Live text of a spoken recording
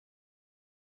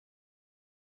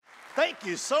Thank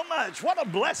you so much. What a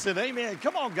blessing. Amen.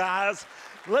 Come on, guys.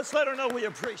 Let's let her know we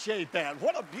appreciate that.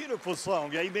 What a beautiful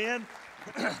song. Amen.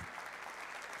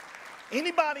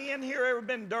 Anybody in here ever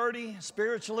been dirty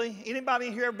spiritually? Anybody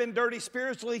in here ever been dirty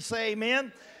spiritually? Say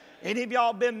amen. Any of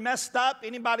y'all been messed up?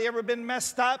 Anybody ever been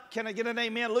messed up? Can I get an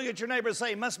amen? Look at your neighbor and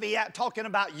say, must be talking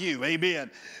about you. Amen.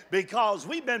 Because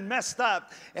we've been messed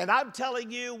up. And I'm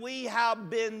telling you, we have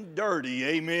been dirty.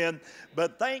 Amen.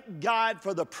 But thank God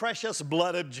for the precious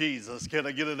blood of Jesus. Can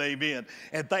I get an amen?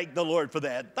 And thank the Lord for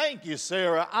that. Thank you,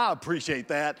 Sarah. I appreciate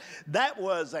that. That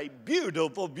was a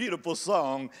beautiful, beautiful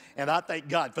song. And I thank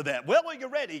God for that. Well, are you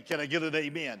ready? Can I get an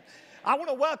amen? I want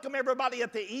to welcome everybody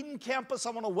at the Eden campus.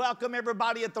 I want to welcome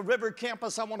everybody at the River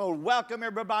campus. I want to welcome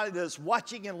everybody that's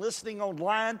watching and listening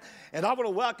online. And I want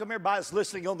to welcome everybody that's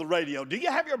listening on the radio. Do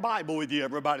you have your Bible with you,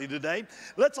 everybody, today?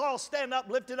 Let's all stand up,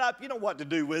 lift it up. You know what to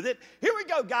do with it. Here we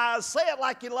go, guys. Say it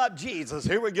like you love Jesus.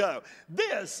 Here we go.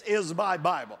 This is my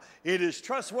Bible. It is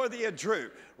trustworthy and true.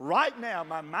 Right now,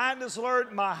 my mind is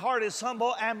alert, my heart is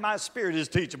humble, and my spirit is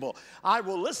teachable. I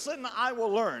will listen, I will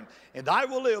learn, and I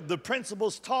will live the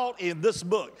principles taught in this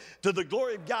book to the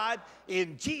glory of God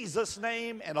in Jesus'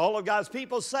 name. And all of God's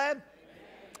people said,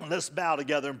 amen. Let's bow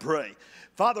together and pray.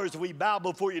 Father, as we bow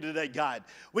before you today, God,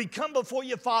 we come before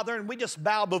you, Father, and we just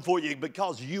bow before you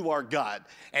because you are God.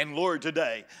 And Lord,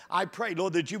 today, I pray,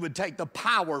 Lord, that you would take the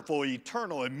powerful,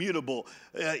 eternal, immutable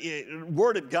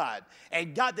word of God,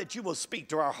 and God, that you will speak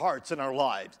to our hearts and our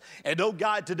lives. And oh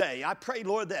God, today, I pray,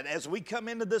 Lord, that as we come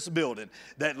into this building,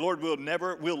 that Lord,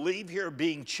 we'll leave here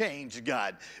being changed,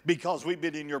 God, because we've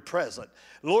been in your presence.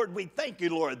 Lord, we thank you,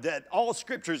 Lord, that all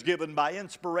scripture is given by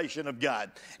inspiration of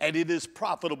God, and it is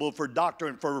profitable for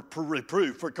doctrine, for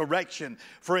reproof, for correction,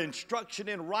 for instruction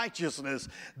in righteousness,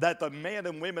 that the men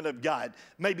and women of God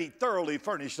may be thoroughly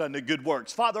furnished unto good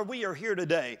works. Father, we are here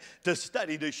today to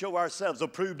study, to show ourselves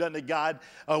approved unto God,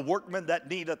 a workman that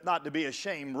needeth not to be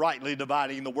ashamed, rightly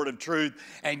dividing the word of truth.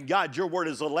 And God, your word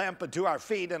is a lamp unto our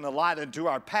feet and a light unto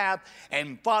our path.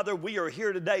 And Father, we are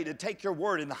here today to take your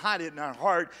word and hide it in our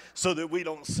heart so that we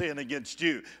don't sin against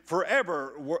you.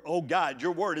 Forever, oh God,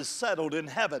 your word is settled in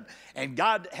heaven. And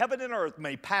God, heaven and earth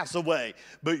may pass away,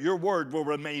 but your word will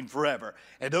remain forever.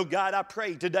 And oh God, I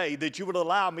pray today that you would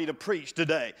allow me to preach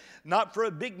today, not for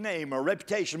a big name or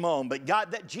reputation of my own, but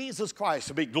God, that Jesus Christ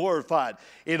will be glorified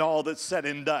in all that's said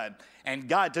and done. And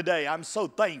God, today, I'm so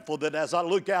thankful that as I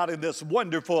look out in this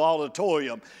wonderful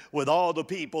auditorium with all the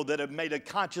people that have made a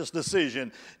conscious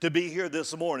decision to be here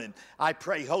this morning, I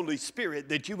pray, Holy Spirit,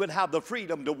 that you would have the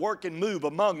freedom to work and move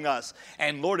among us.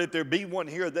 And Lord, if there be one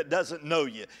here that doesn't know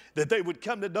you, that they would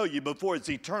come to know you before it's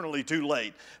eternally too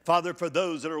late. Father, for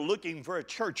those that are looking for a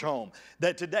church home,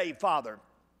 that today, Father,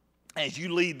 as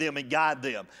you lead them and guide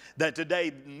them, that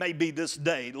today may be this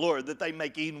day, Lord, that they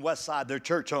make Eden Westside their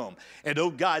church home. And oh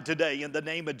God, today, in the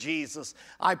name of Jesus,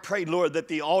 I pray, Lord, that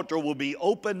the altar will be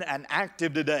open and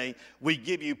active today. We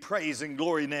give you praise and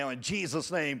glory now in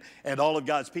Jesus' name. And all of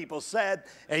God's people said,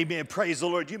 amen. Praise the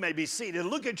Lord. You may be seated.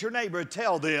 Look at your neighbor and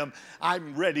tell them,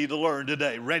 I'm ready to learn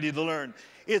today, ready to learn.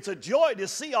 It's a joy to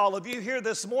see all of you here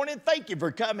this morning. Thank you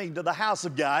for coming to the house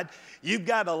of God. You've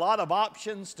got a lot of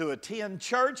options to attend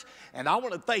church, and I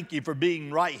want to thank you for being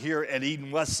right here at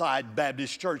Eden Westside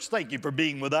Baptist Church. Thank you for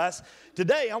being with us.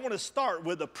 Today, I want to start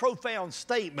with a profound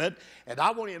statement, and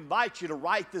I want to invite you to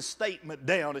write this statement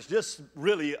down. It's just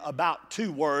really about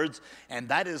 2 words, and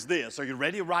that is this. Are you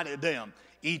ready to write it down?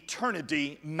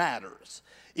 Eternity matters.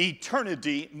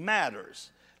 Eternity matters.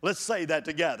 Let's say that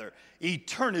together.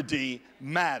 Eternity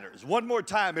matters. One more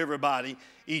time, everybody.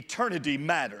 Eternity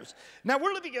matters. Now,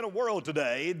 we're living in a world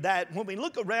today that when we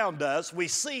look around us, we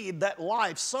see that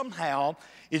life somehow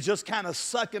is just kind of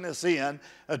sucking us in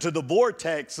to the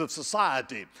vortex of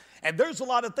society. And there's a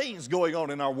lot of things going on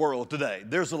in our world today.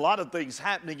 There's a lot of things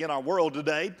happening in our world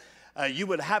today. You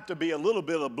would have to be a little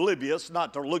bit oblivious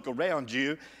not to look around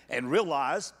you and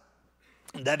realize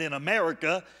that in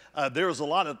America, there's a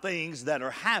lot of things that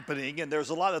are happening, and there's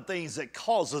a lot of things that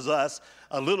causes us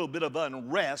a little bit of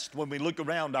unrest when we look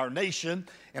around our nation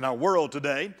and our world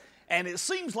today. And it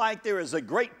seems like there is a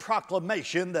great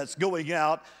proclamation that's going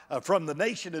out from the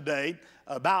nation today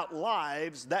about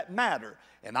lives that matter.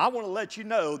 And I want to let you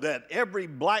know that every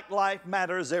black life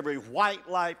matters, every white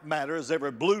life matters,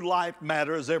 every blue life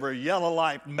matters, every yellow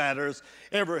life matters,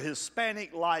 every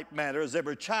Hispanic life matters,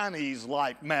 every Chinese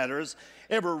life matters,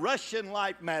 every Russian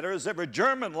life matters, every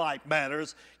German life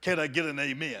matters. Can I get an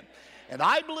amen? And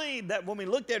I believe that when we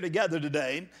look there together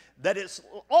today, that it's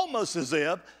almost as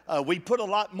if we put a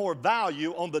lot more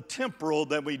value on the temporal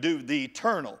than we do the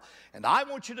eternal. And I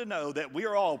want you to know that we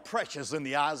are all precious in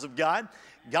the eyes of God.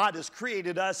 God has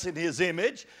created us in His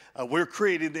image. We're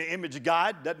created in the image of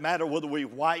God. Doesn't matter whether we're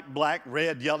white, black,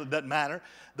 red, yellow, doesn't matter.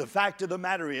 The fact of the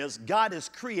matter is God has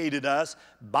created us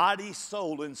body,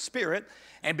 soul, and spirit.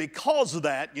 And because of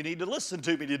that, you need to listen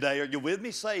to me today. Are you with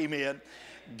me? Say amen.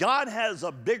 God has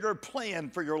a bigger plan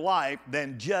for your life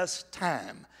than just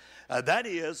time. That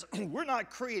is, we're not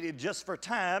created just for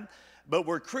time, but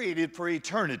we're created for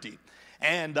eternity.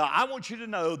 And I want you to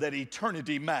know that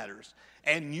eternity matters.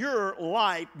 And your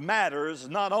life matters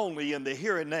not only in the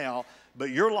here and now, but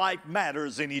your life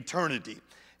matters in eternity.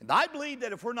 And I believe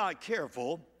that if we're not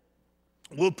careful,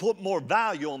 we'll put more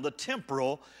value on the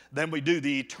temporal than we do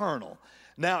the eternal.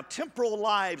 Now, temporal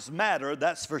lives matter,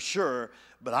 that's for sure,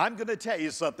 but I'm going to tell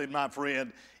you something, my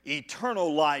friend.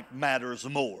 Eternal life matters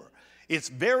more. It's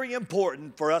very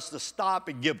important for us to stop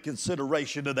and give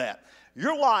consideration to that.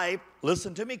 Your life,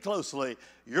 listen to me closely,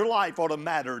 your life ought to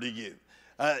matter to you.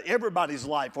 Everybody's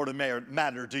life ought to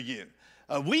matter to you.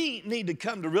 We need to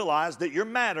come to realize that your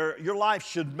life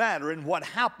should matter, and what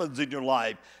happens in your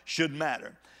life should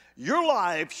matter. Your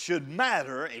life should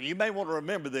matter, and you may want to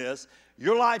remember this,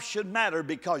 your life should matter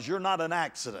because you're not an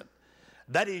accident.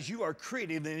 That is, you are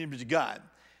created in the image of God.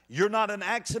 You're not an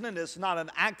accident. It's not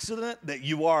an accident that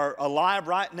you are alive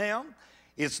right now.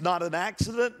 It's not an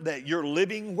accident that you're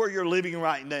living where you're living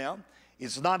right now.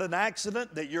 It's not an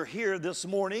accident that you're here this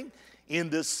morning in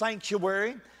this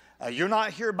sanctuary. You're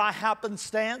not here by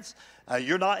happenstance.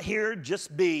 You're not here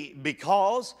just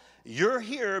because. You're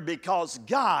here because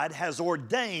God has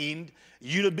ordained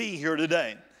you to be here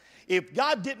today. If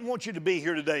God didn't want you to be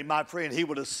here today, my friend, He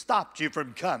would have stopped you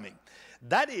from coming.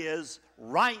 That is,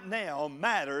 right now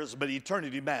matters, but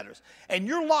eternity matters. And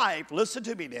your life, listen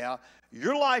to me now,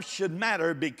 your life should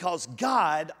matter because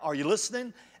God, are you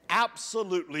listening?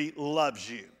 Absolutely loves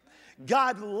you.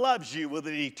 God loves you with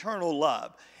an eternal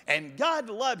love. And God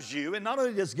loves you, and not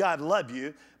only does God love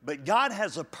you, but God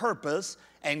has a purpose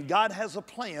and God has a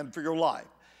plan for your life.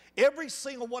 Every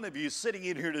single one of you sitting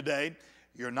in here today,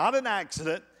 you're not an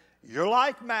accident, your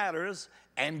life matters,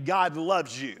 and God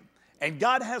loves you. And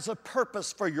God has a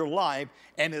purpose for your life,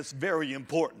 and it's very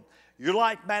important. Your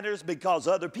life matters because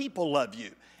other people love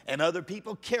you, and other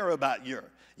people care about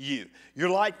you. Your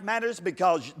life matters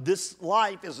because this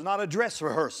life is not a dress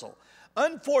rehearsal.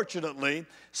 Unfortunately,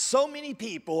 so many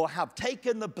people have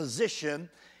taken the position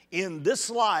in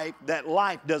this life that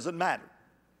life doesn't matter,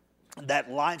 that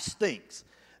life stinks,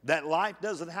 that life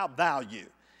doesn't have value.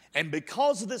 And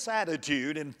because of this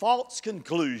attitude and false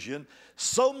conclusion,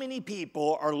 so many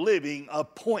people are living a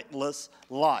pointless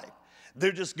life.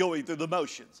 They're just going through the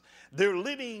motions. They're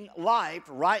living life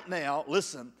right now,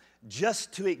 listen,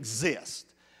 just to exist,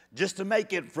 just to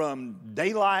make it from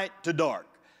daylight to dark,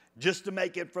 just to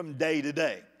make it from day to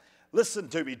day. Listen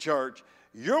to me, church.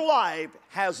 Your life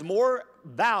has more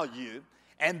value,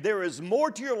 and there is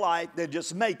more to your life than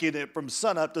just making it from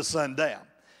sun up to sundown.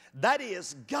 That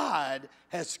is, God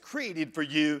has created for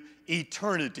you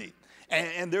eternity.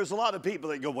 And there's a lot of people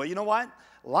that go, well, you know what?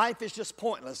 Life is just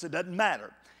pointless. It doesn't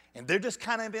matter. And they're just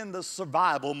kind of in the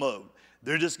survival mode.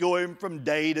 They're just going from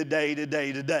day to day to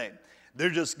day to day. They're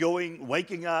just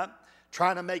waking up,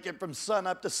 trying to make it from sun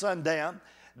up to sundown.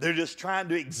 They're just trying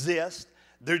to exist.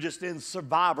 They're just in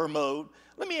survivor mode.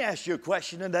 Let me ask you a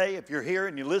question today, if you're here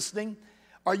and you're listening.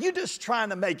 Are you just trying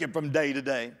to make it from day to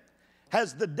day?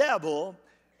 Has the devil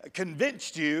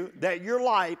convinced you that your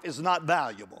life is not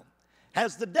valuable?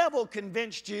 Has the devil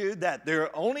convinced you that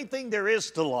the only thing there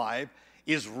is to life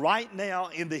is right now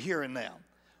in the here and now?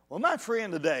 Well, my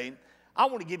friend, today, I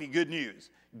want to give you good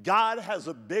news. God has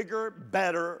a bigger,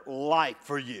 better life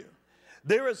for you.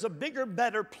 There is a bigger,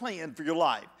 better plan for your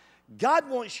life. God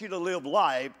wants you to live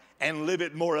life and live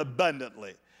it more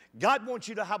abundantly. God wants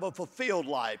you to have a fulfilled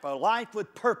life, a life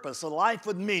with purpose, a life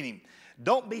with meaning.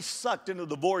 Don't be sucked into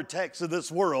the vortex of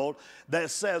this world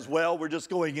that says, well, we're just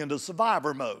going into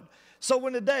survivor mode. So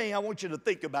in today, I want you to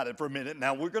think about it for a minute.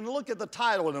 Now, we're going to look at the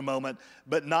title in a moment,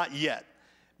 but not yet.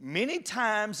 Many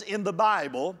times in the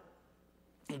Bible,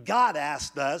 God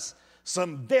asked us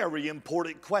some very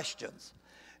important questions.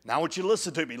 Now, I want you to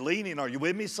listen to me. Leaning, are you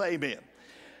with me? Say amen.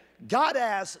 God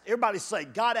asked, everybody say,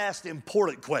 God asked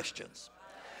important questions.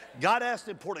 God asked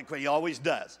important questions. He always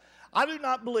does. I do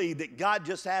not believe that God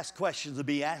just asks questions to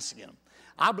be asking them.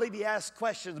 I believe He asks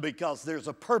questions because there's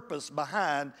a purpose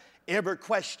behind every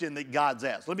question that God's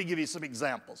asked. Let me give you some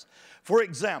examples. For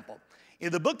example,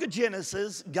 in the book of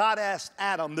Genesis, God asked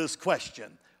Adam this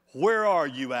question: where are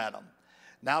you, Adam?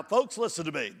 Now, folks, listen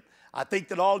to me. I think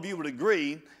that all of you would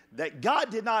agree that God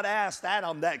did not ask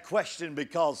Adam that question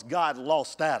because God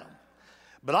lost Adam.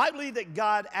 But I believe that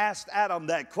God asked Adam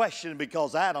that question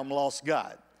because Adam lost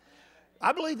God.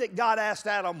 I believe that God asked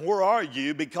Adam, where are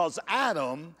you? Because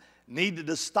Adam needed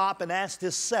to stop and ask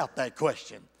himself that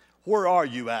question. Where are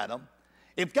you, Adam?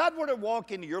 If God were to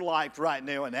walk into your life right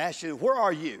now and ask you, where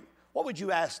are you? What would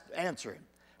you answer him?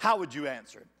 How would you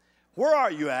answer him? Where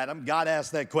are you, Adam? God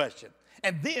asked that question.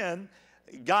 And then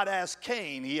God asked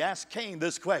Cain, he asked Cain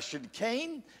this question,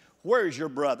 Cain, where's your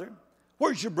brother?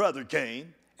 Where's your brother,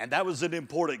 Cain? And that was an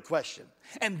important question.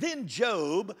 And then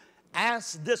Job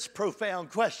asked this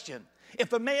profound question.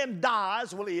 If a man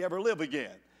dies, will he ever live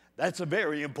again? That's a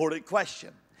very important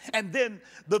question. And then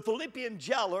the Philippian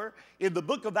jailer in the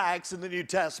book of Acts in the New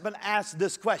Testament asked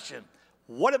this question.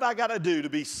 What have I got to do to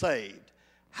be saved?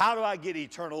 How do I get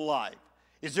eternal life?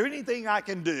 Is there anything I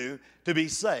can do to be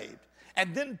saved?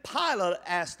 And then Pilate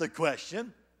asked the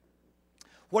question,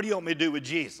 what do you want me to do with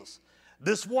Jesus?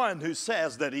 This one who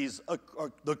says that he's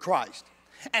the Christ.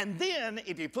 And then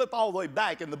if you flip all the way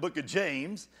back in the book of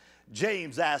James,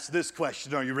 James asked this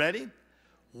question. Are you ready?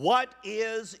 What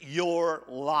is your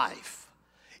life?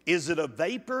 Is it a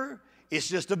vapor? It's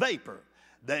just a vapor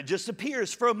that just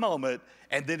appears for a moment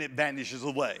and then it vanishes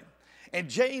away. And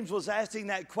James was asking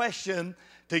that question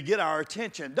to get our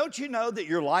attention. Don't you know that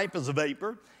your life is a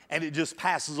vapor and it just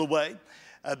passes away?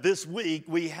 This week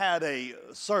we had a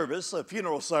service, a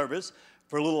funeral service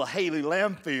for little Haley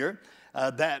Lamphere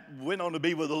that went on to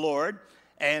be with the Lord.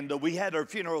 And we had our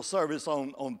funeral service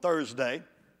on Thursday.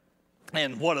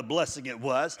 And what a blessing it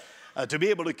was to be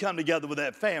able to come together with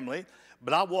that family.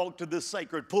 But I walked to this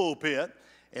sacred pulpit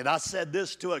and I said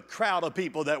this to a crowd of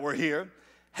people that were here.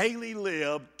 Haley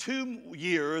lived 2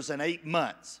 years and 8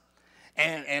 months.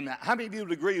 And how many of you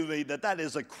would agree with me that that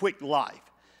is a quick life?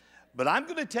 But I'm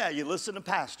going to tell you, listen to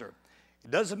Pastor,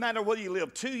 it doesn't matter whether you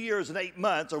live 2 years and 8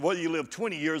 months or whether you live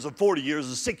 20 years or 40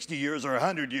 years or 60 years or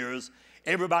 100 years,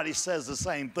 everybody says the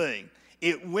same thing.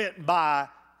 It went by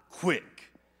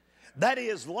quick. That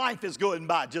is, life is going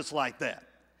by just like that.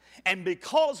 And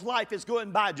because life is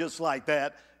going by just like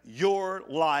that, your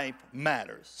life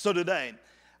matters. So today,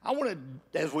 I want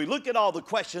to, as we look at all the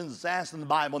questions asked in the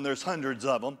Bible, and there's hundreds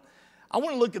of them, I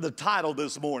want to look at the title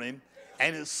this morning,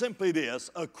 and it's simply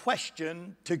this, a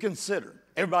question to consider.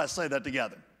 Everybody say that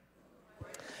together.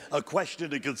 A question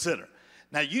to consider.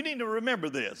 Now, you need to remember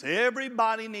this.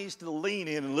 Everybody needs to lean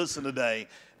in and listen today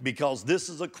because this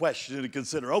is a question to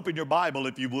consider. Open your Bible,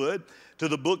 if you would, to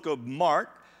the book of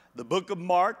Mark. The book of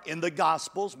Mark in the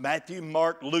Gospels, Matthew,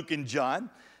 Mark, Luke, and John.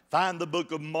 Find the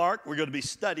book of Mark. We're going to be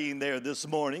studying there this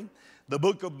morning. The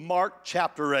book of Mark,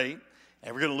 chapter 8,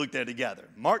 and we're going to look there together.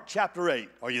 Mark, chapter 8.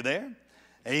 Are you there?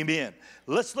 Amen.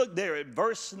 Let's look there at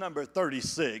verse number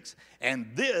 36. And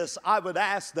this, I would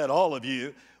ask that all of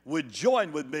you would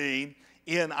join with me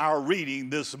in our reading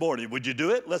this morning. Would you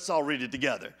do it? Let's all read it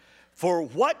together. For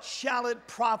what shall it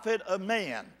profit a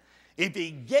man if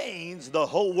he gains the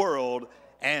whole world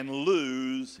and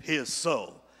lose his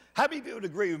soul? How many of you would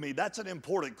agree with me? That's an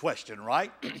important question,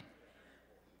 right?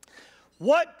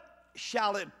 What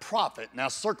shall it profit? Now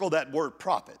circle that word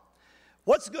profit.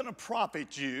 What's going to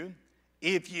profit you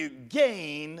if you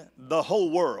gain the whole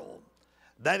world?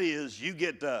 That is, you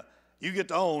get to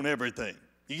own everything.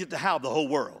 You get to have the whole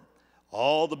world.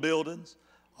 All the buildings,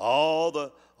 all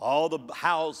the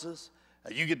houses.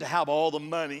 You get to have all the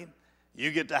money.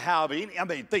 You get to have any, I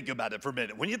mean, think about it for a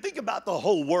minute. When you think about the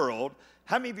whole world,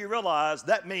 how many of you realize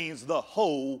that means the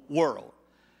whole world?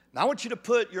 Now, I want you to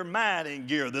put your mind in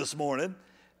gear this morning.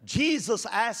 Jesus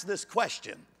asked this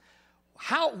question.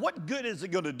 What good is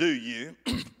it going to do you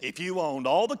if you owned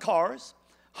all the cars,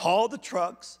 all the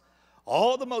trucks,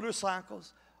 all the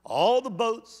motorcycles, all the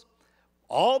boats,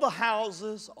 all the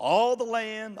houses, all the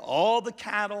land, all the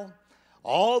cattle,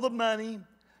 all the money,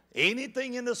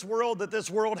 anything in this world that this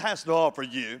world has to offer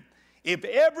you? If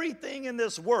everything in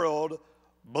this world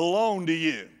belonged to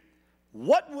you,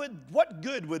 what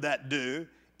good would that do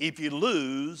if you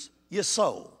lose your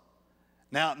soul?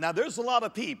 Now there's a lot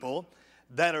of people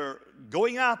that are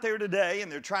going out there today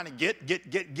and they're trying to get.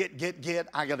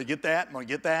 I got to get that. I'm going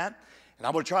to get that. And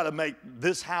I'm going to try to make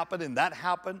this happen and that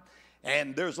happen.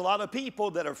 And there's a lot of people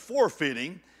that are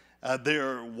forfeiting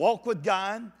their walk with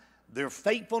God, their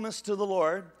faithfulness to the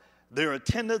Lord, their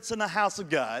attendance in the house of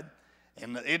God.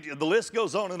 And the list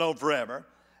goes on and on forever.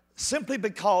 Simply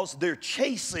because they're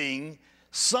chasing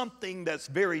something that's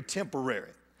very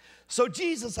temporary. So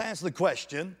Jesus asked the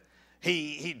question.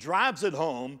 He drives it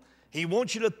home. He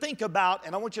wants you to think about,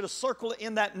 and I want you to circle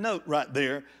in that note right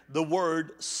there, the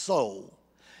word soul.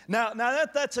 Now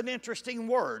that's an interesting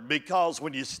word because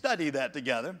when you study that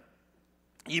together,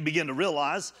 you begin to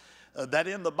realize that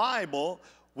in the Bible,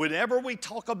 whenever we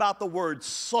talk about the word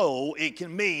soul, it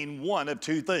can mean one of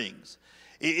two things.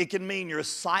 It can mean your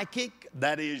psychic,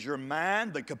 that is your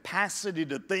mind, the capacity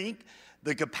to think,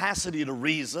 the capacity to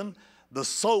reason, the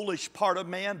soulish part of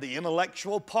man, the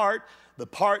intellectual part, the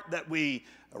part that we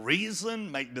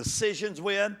reason, make decisions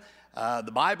with.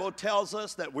 The Bible tells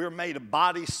us that we're made of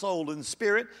body, soul, and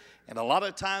spirit. And a lot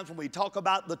of times when we talk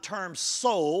about the term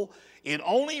soul, it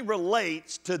only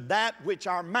relates to that which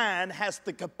our mind has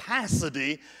the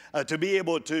capacity to be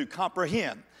able to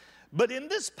comprehend. But in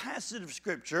this passage of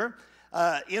Scripture,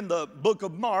 in the book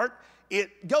of Mark,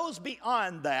 it goes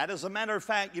beyond that. As a matter of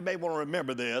fact, you may want to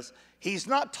remember this. He's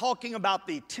not talking about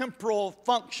the temporal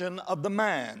function of the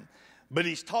mind, but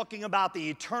he's talking about the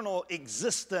eternal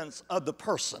existence of the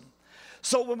person.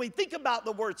 So when we think about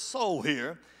the word soul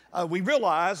here, we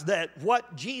realize that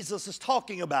what Jesus is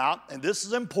talking about, and this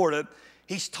is important,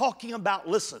 he's talking about,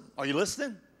 listen, are you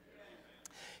listening?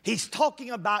 He's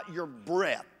talking about your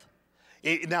breath.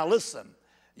 Now listen,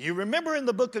 you remember in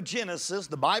the book of Genesis,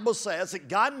 the Bible says that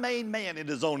God made man in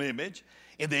his own image.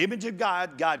 In the image of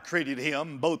God, God created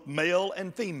him, both male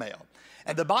and female.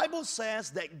 And the Bible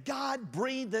says that God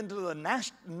breathed into the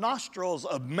nostrils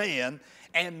of man,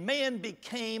 and man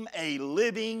became a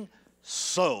living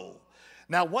soul.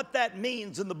 Now, what that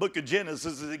means in the book of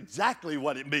Genesis is exactly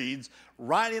what it means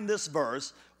right in this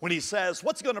verse when he says,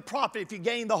 what's going to profit if you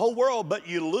gain the whole world, but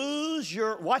you lose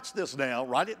your, watch this now,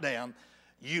 write it down,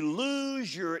 you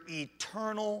lose your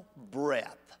eternal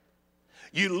breath.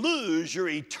 You lose your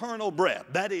eternal breath.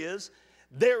 That is,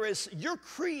 you're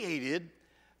created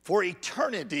for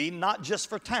eternity, not just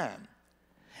for time.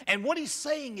 And what he's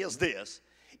saying is this: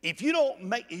 if you don't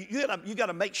make, you got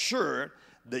to make sure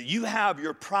that you have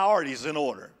your priorities in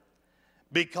order,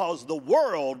 because the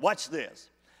world, watch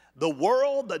this, the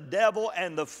world, the devil,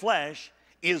 and the flesh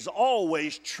is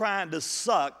always trying to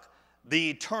suck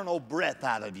the eternal breath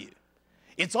out of you.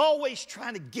 It's always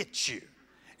trying to get you.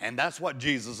 And that's what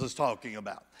Jesus is talking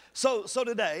about. So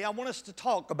today I want us to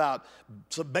talk about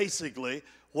basically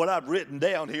what I've written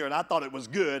down here, and I thought it was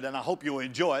good, and I hope you'll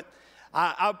enjoy it.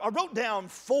 I wrote down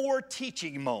 4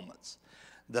 teaching moments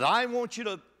that I want you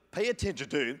to pay attention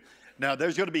to. Now,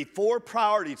 there's going to be 4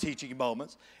 priority teaching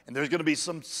moments, and there's going to be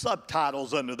some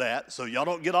subtitles under that, so y'all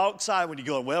don't get all excited when you're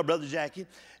going, well, Brother Jackie,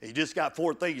 you just got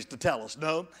 4 things to tell us.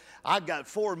 No, I've got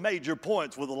 4 major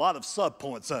points with a lot of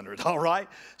subpoints under it, all right?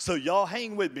 So y'all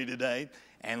hang with me today,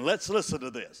 and let's listen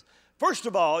to this. First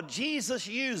of all, Jesus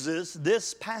uses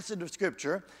this passage of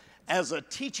Scripture as a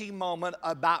teaching moment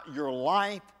about your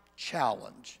life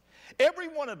challenge. Every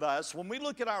one of us, when we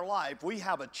look at our life, we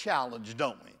have a challenge,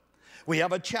 don't we? We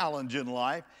have a challenge in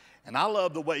life, and I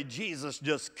love the way Jesus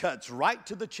just cuts right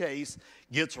to the chase,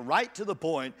 gets right to the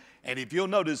point, and if you'll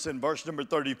notice in verse number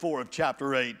 34 of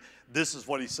chapter 8, this is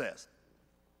what he says.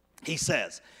 He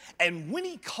says, and when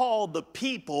he called the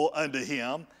people unto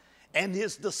him, and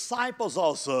his disciples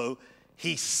also,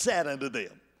 he said unto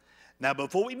them. Now,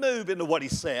 before we move into what he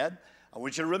said, I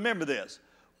want you to remember this.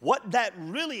 What that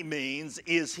really means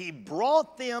is he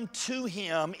brought them to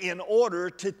him in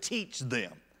order to teach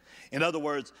them. In other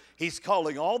words, he's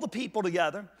calling all the people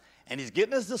together, and he's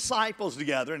getting his disciples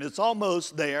together, and it's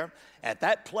almost there at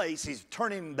that place. He's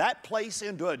turning that place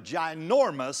into a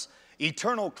ginormous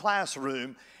eternal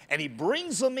classroom, and he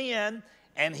brings them in,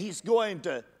 and he's going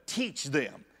to teach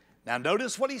them. Now,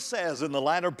 notice what he says in the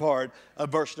latter part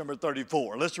of verse number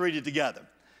 34. Let's read it together.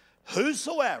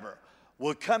 Whosoever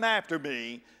will come after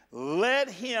me, let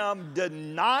him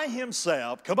deny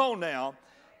himself. Come on now.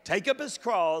 Take up his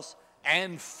cross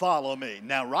and follow me.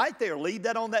 Now, right there, leave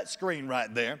that on that screen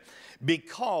right there,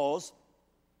 because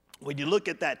when you look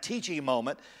at that teaching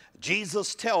moment,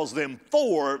 Jesus tells them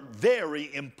 4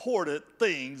 very important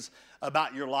things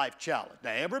about your life challenge.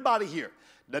 Now, everybody here,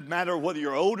 doesn't matter whether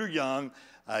you're old or young,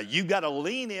 you've got to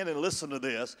lean in and listen to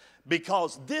this,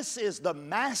 because this is the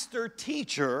master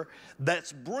teacher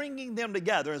that's bringing them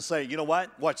together and saying, you know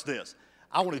what, watch this.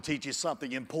 I want to teach you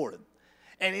something important.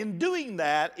 And in doing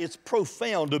that, it's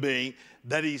profound to me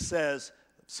that he says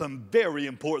some very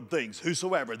important things.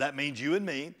 Whosoever, that means you and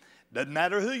me. Doesn't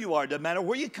matter who you are, doesn't matter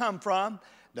where you come from,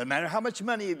 doesn't matter how much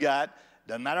money you've got,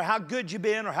 doesn't matter how good you've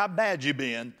been or how bad you've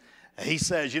been. He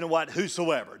says, you know what,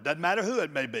 whosoever. Doesn't matter who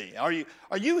it may be. Are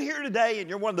you here today and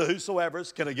you're one of the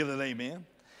whosoevers? Can I get an amen?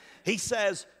 He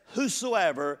says,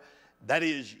 whosoever, that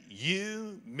is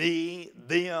you, me,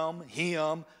 them,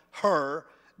 him, her,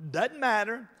 doesn't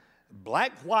matter.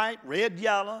 Black, white, red,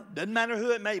 yellow, doesn't matter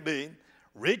who it may be.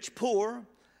 Rich, poor,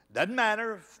 doesn't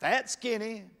matter. Fat,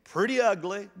 skinny, pretty,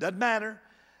 ugly, doesn't matter.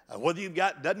 Whether you've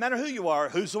got, doesn't matter who you are,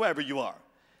 whosoever you are.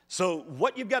 So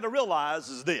what you've got to realize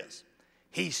is this.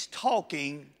 He's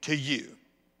talking to you,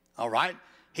 all right?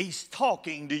 He's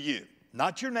talking to you,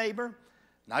 not your neighbor,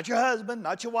 not your husband,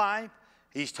 not your wife.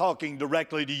 He's talking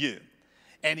directly to you.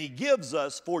 And he gives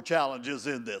us 4 challenges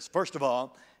in this. First of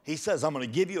all, he says, I'm going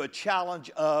to give you a challenge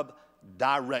of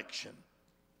direction.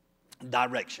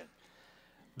 Direction.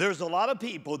 There's a lot of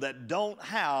people that don't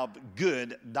have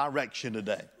good direction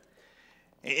today.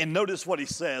 And notice what he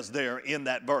says there in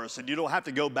that verse. And you don't have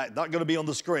to go back, not going to be on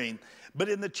the screen. But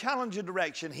in the challenge of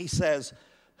direction, he says,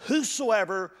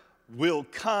 whosoever will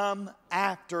come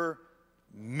after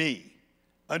me.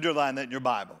 Underline that in your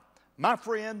Bible. My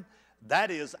friend, that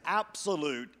is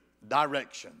absolute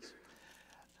directions.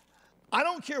 I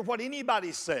don't care what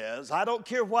anybody says. I don't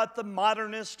care what the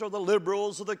modernists or the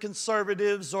liberals or the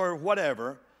conservatives or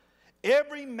whatever.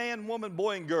 Every man, woman,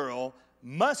 boy, and girl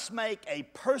must make a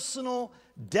personal,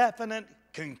 definite,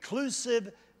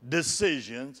 conclusive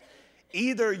decisions.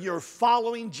 Either you're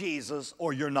following Jesus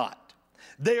or you're not.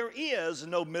 There is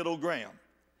no middle ground.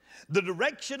 The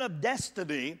direction of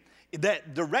destiny,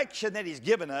 that direction that he's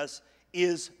given us,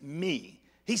 is me.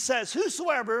 He says,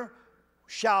 whosoever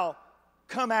shall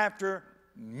come after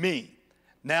me.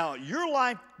 Now, your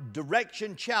life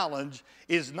direction challenge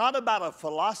is not about a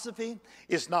philosophy.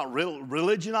 It's not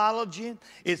religionology.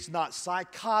 It's not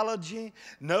psychology.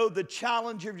 No, the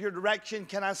challenge of your direction,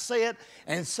 can I say it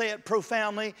and say it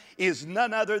profoundly, is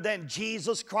none other than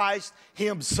Jesus Christ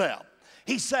himself.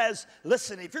 He says,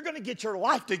 listen, if you're going to get your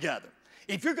life together,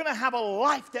 if you're going to have a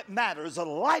life that matters, a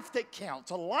life that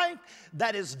counts, a life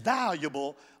that is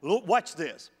valuable, watch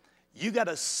this. You got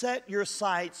to set your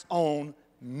sights on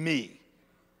me.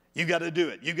 You got to do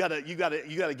it. You got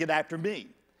to get after me.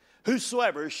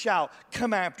 Whosoever shall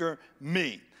come after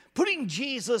me. Putting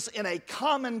Jesus in a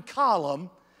common column,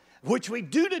 which we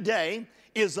do today,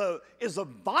 is a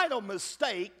vital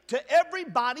mistake to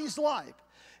everybody's life.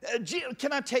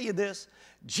 Can I tell you this?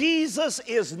 Jesus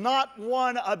is not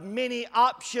one of many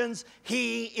options.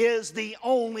 He is the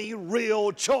only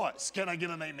real choice. Can I get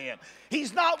an amen?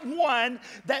 He's not one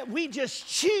that we just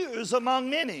choose among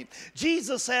many.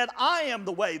 Jesus said, I am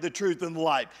the way, the truth, and the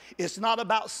life. It's not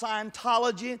about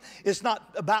Scientology. It's not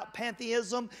about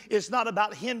pantheism. It's not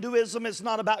about Hinduism. It's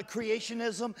not about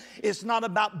creationism. It's not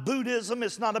about Buddhism.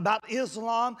 It's not about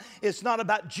Islam. It's not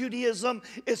about Judaism.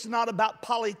 It's not about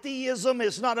polytheism.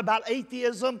 It's not about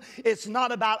atheism. It's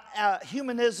not about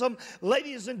humanism.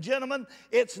 Ladies and gentlemen,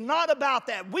 it's not about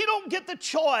that. We don't get the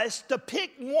choice to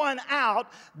pick one out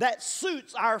that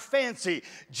suits our fancy.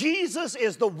 Jesus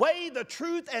is the way, the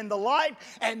truth, and the life,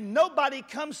 and nobody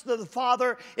comes to the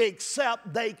Father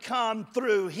except they come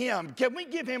through him. Can we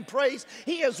give him praise?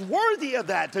 He is worthy of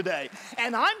that today.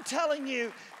 And I'm telling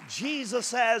you, Jesus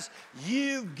says,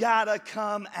 you've got to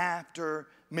come after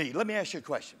me. Let me ask you a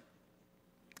question.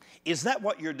 Is that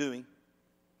what you're doing?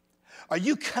 Are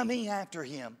you coming after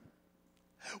him?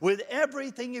 With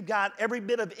everything you've got, every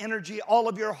bit of energy, all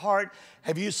of your heart,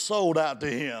 have you sold out to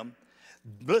him?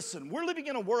 Listen, we're living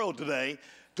in a world today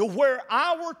to where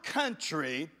our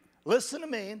country, listen to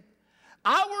me,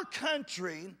 our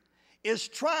country is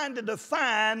trying to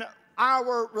define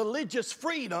our religious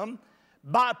freedom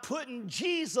by putting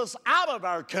Jesus out of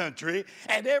our country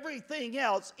and everything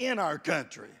else in our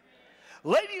country.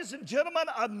 Ladies and gentlemen,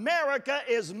 America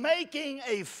is making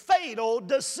a fatal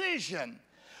decision.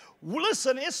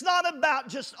 Listen, it's not about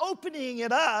just opening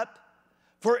it up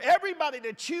for everybody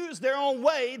to choose their own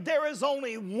way. There is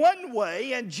only one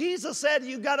way, and Jesus said,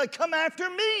 you've got to come after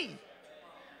me.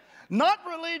 Not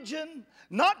religion,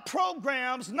 not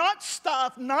programs, not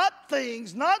stuff, not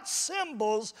things, not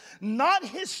symbols, not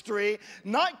history,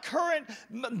 not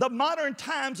the modern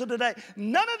times of today.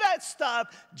 None of that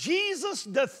stuff. Jesus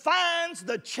defines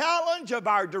the challenge of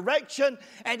our direction,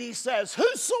 and he says,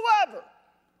 whosoever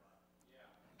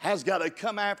has got to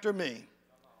come after me.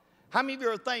 How many of you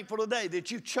are thankful today that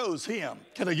you chose him?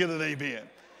 Can I get an amen?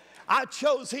 I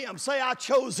chose him. Say, I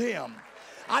chose him.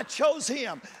 I chose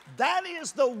him. That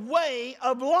is the way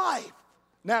of life.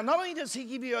 Now, not only does he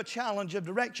give you a challenge of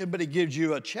direction, but he gives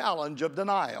you a challenge of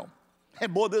denial.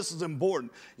 And boy, this is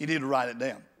important. You need to write it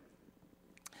down.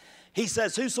 He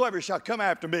says, whosoever shall come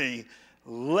after me,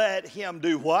 let him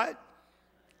do what?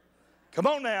 Come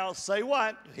on now, say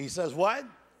what? He says what?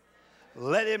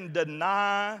 Let him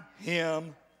deny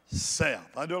himself.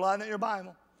 Underline that in your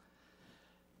Bible.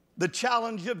 The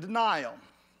challenge of denial.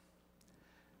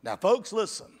 Now, folks,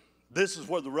 listen. This is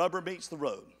where the rubber meets the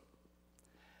road.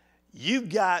 You've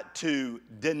got to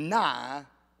deny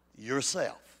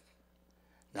yourself.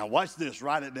 Now, watch this.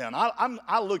 Write it down.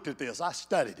 I looked at this. I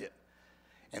studied it.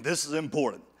 And this is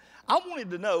important. I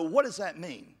wanted to know, what does that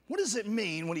mean? What does it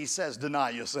mean when he says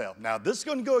deny yourself? Now, this is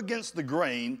going to go against the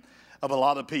grain of a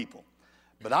lot of people.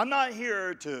 But I'm not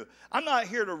here to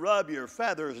rub your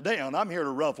feathers down. I'm here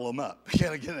to ruffle them up.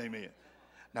 Can I get an amen?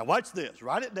 Now watch this.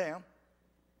 Write it down.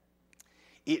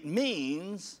 It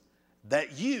means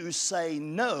that you say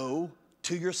no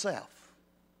to yourself.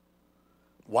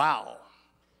 Wow.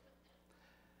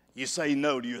 You say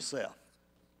no to yourself.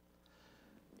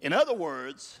 In other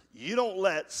words, you don't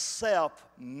let self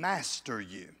master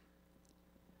you,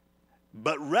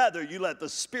 but rather you let the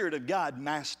Spirit of God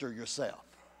master yourself.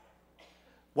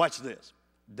 Watch this.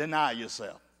 Deny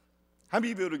yourself. How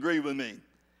many of you would agree with me?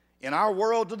 In our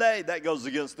world today, that goes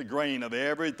against the grain of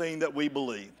everything that we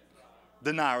believe.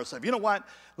 Deny ourselves. You know what?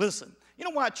 Listen, you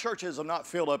know why churches are not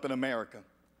filled up in America?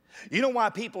 You know why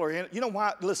people are in, you know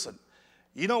why? Listen,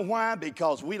 you know why?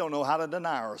 Because we don't know how to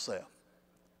deny ourselves.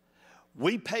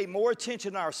 We pay more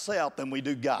attention to ourselves than we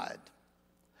do God.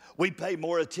 We pay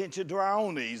more attention to our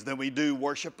own needs than we do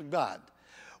worship of God.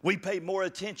 We pay more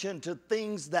attention to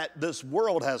things that this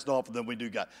world has to offer than we do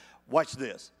God. Watch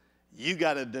this. You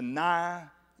got to deny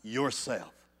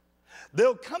yourself.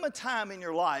 There'll come a time in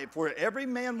your life where every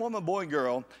man, woman, boy, and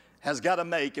girl has got to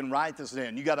make, and write this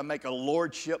down, you got to make a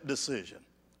lordship decision.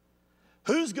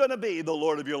 Who's going to be the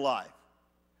Lord of your life?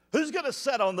 Who's going to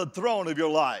sit on the throne of your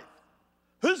life?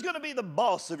 Who's going to be the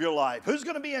boss of your life? Who's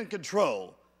going to be in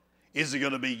control? Is it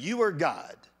going to be you or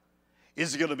God?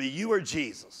 Is it going to be you or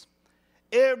Jesus?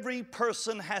 Every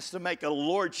person has to make a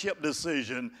lordship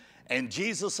decision, and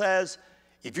Jesus says,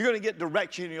 if you're going to get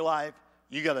direction in your life,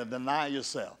 you got to deny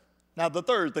yourself. Now, the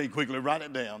third thing, quickly, write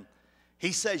it down.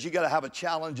 He says you got to have a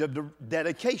challenge of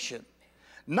dedication.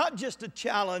 Not just a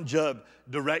challenge of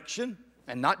direction,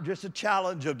 and not just a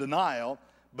challenge of denial,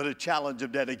 but a challenge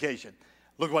of dedication.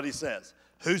 Look what he says.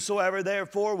 Whosoever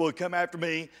therefore will come after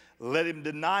me, let him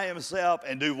deny himself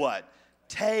and do what?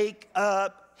 Take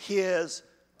up his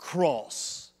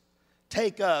cross.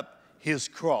 Take up his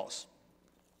cross.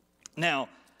 Now,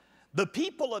 the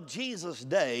people of Jesus'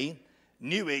 day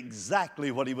knew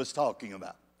exactly what he was talking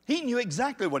about. He knew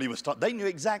exactly what he was talking. They knew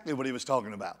exactly what he was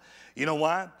talking about. You know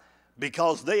why?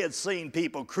 Because they had seen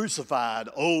people crucified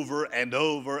over and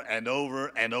over and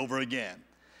over and over again.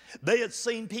 They had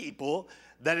seen people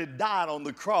that had died on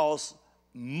the cross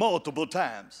multiple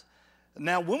times.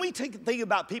 Now, when we think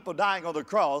about people dying on the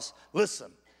cross,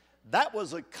 listen, that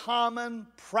was a common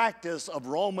practice of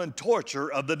Roman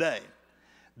torture of the day.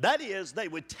 That is, they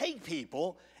would take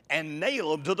people and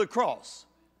nail them to the cross.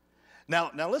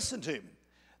 Now listen to me.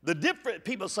 The different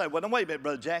people say, well, no, wait a minute,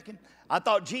 Brother Jackie. I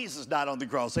thought Jesus died on the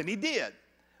cross, and he did.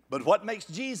 But what makes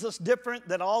Jesus different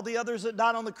than all the others that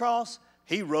died on the cross?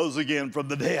 He rose again from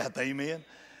the death, amen.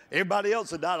 Everybody else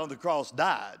that died on the cross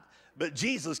died, but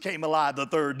Jesus came alive the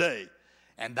third day,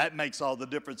 and that makes all the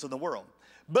difference in the world.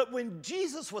 But when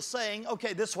Jesus was saying,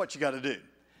 okay, this is what you got to do.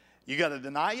 You got to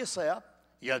deny yourself,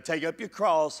 you got to take up your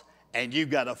cross, and you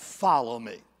got to follow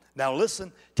me. Now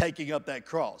listen, taking up that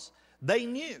cross. They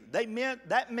knew, that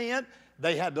meant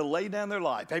they had to lay down their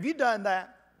life. Have you done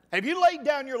that? Have you laid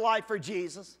down your life for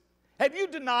Jesus? Have you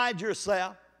denied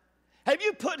yourself? Have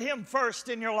you put him first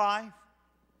in your life?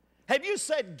 Have you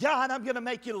said, God, I'm going to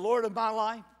make you Lord of my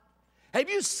life? Have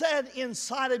you said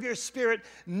inside of your spirit,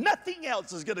 nothing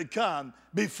else is going to come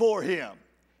before him?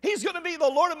 He's going to be the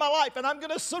Lord of my life, and I'm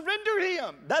going to surrender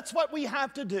him. That's what we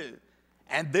have to do.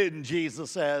 And then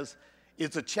Jesus says,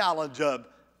 it's a challenge of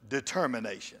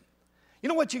determination. You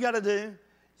know what you got to do?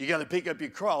 You got to pick up your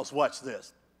cross, watch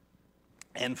this,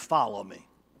 and follow me.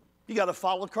 You got to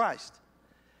follow Christ.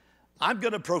 I'm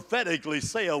going to prophetically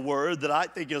say a word that I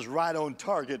think is right on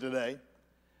target today.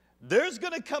 There's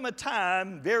going to come a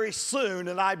time very soon,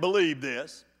 and I believe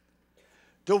this,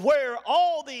 to where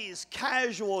all these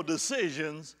casual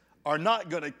decisions are not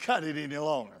going to cut it any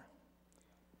longer.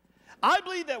 I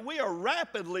believe that we are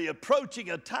rapidly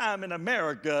approaching a time in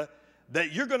America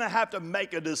that you're going to have to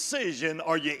make a decision.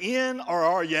 Are you in or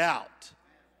are you out?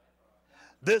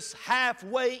 This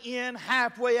halfway in,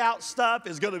 halfway out stuff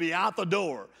is going to be out the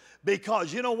door.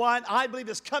 Because you know what? I believe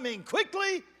it's coming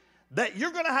quickly that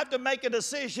you're going to have to make a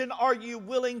decision. Are you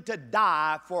willing to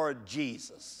die for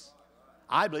Jesus?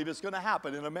 I believe it's going to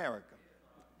happen in America.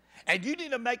 And you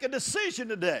need to make a decision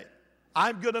today.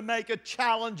 I'm going to make a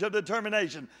challenge of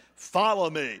determination. Follow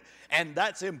me. And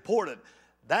that's important.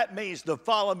 That means to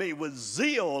follow me with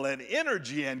zeal and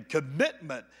energy and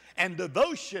commitment and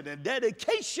devotion and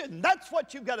dedication. That's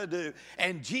what you've got to do.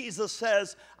 And Jesus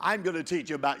says, I'm going to teach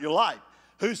you about your life.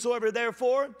 Whosoever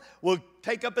therefore will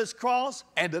take up his cross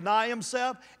and deny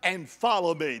himself and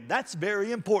follow me. That's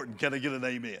very important. Can I get an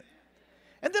amen?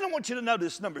 And then I want you to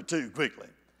notice number 2 quickly.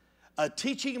 A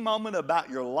teaching moment about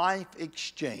your life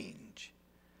exchange.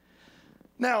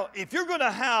 Now, if you're going to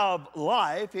have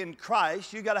life in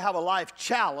Christ, you got to have a life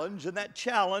challenge, and that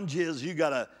challenge is you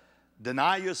got to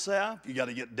deny yourself, you got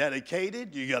to get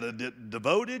dedicated, you got to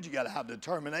devoted, you got to have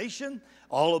determination.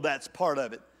 All of that's part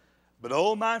of it. But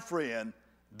oh, my friend,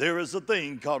 there is a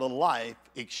thing called a life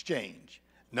exchange.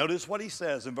 Notice what he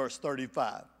says in verse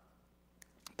 35.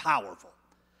 Powerful.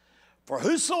 For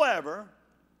whosoever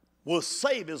will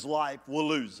save his life will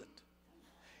lose it.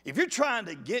 If you're trying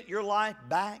to get your life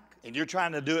back and you're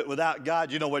trying to do it without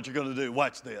God, you know what you're going to do.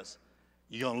 Watch this.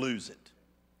 You're going to lose it.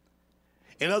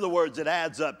 In other words, it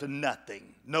adds up to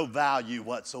nothing, no value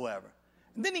whatsoever.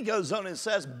 And then he goes on and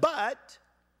says, but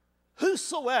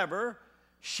whosoever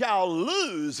shall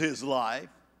lose his life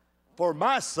for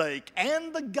my sake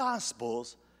and the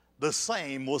gospel's, the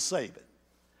same will save it.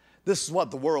 This is what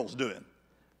the world's doing.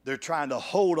 They're trying to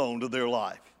hold on to their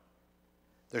life.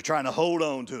 They're trying to hold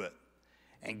on to it.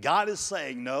 And God is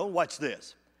saying, no, watch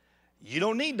this. You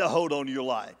don't need to hold on to your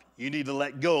life. You need to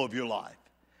let go of your life.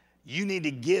 You need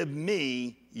to give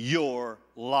me your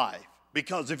life.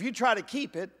 Because if you try to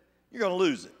keep it, you're going to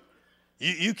lose it.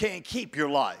 You can't keep your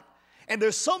life. And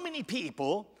there's so many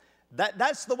people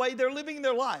that's the way they're living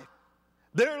their life.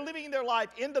 They're living their life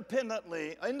independent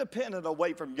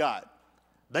away from God.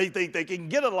 They think they can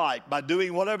get a life by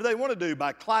doing whatever they want to do,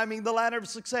 by climbing the ladder of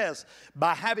success,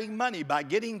 by having money, by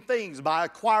getting things, by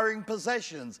acquiring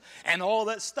possessions, and all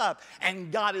that stuff. And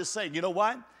God is saying, you know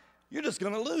what? You're just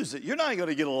going to lose it. You're not going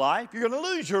to get a life. You're going to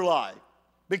lose your life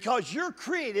because you're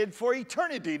created for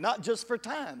eternity, not just for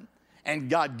time. And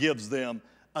God gives them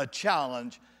a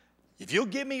challenge. If you'll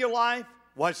give me your life,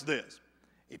 watch this.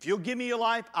 If you'll give me your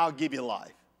life, I'll give you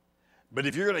life. But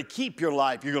if you're going to keep your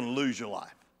life, you're going to lose your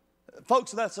life.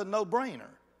 Folks, that's a no-brainer.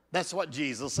 That's what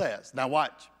Jesus says. Now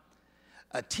watch.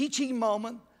 A teaching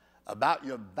moment about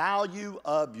your value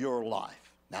of your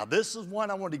life. Now this is one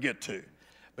I want to get to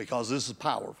because this is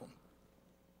powerful.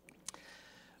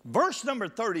 Verse number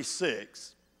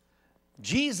 36,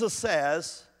 Jesus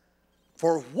says,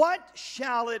 for what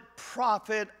shall it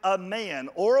profit a man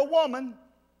or a woman?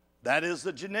 That is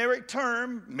the generic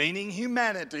term meaning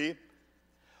humanity.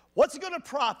 What's it going to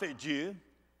profit you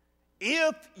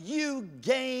if you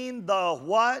gain the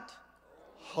what?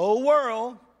 Whole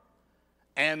world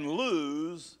and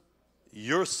lose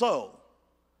your soul.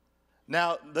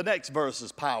 Now, the next verse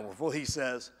is powerful. He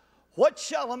says, what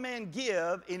shall a man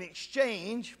give in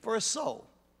exchange for a soul?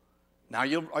 Now,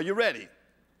 are you ready?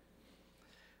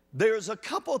 There's a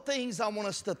couple things I want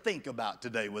us to think about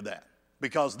today with that,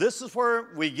 because this is where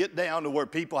we get down to where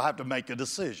people have to make a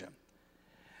decision.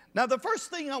 Now, the first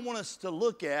thing I want us to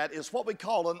look at is what we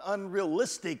call an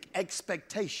unrealistic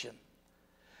expectation.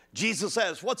 Jesus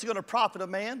says, what's it going to profit a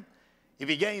man if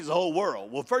he gains the whole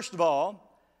world? Well, first of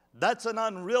all, that's an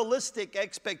unrealistic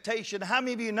expectation. How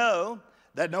many of you know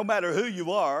that no matter who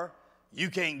you are, you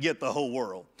can't get the whole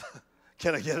world?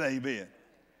 Can I get an amen?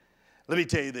 Let me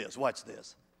tell you this. Watch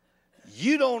this.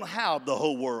 You don't have the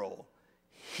whole world.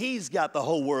 He's got the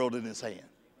whole world in his hand.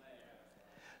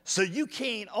 So you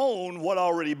can't own what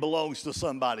already belongs to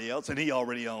somebody else, and he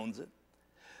already owns it.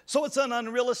 So it's an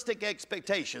unrealistic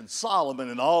expectation. Solomon,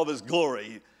 in all of his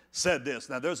glory, said this.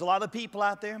 Now, there's a lot of people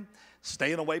out there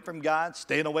staying away from God,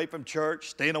 staying away from church,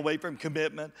 staying away from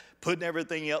commitment, putting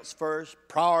everything else first,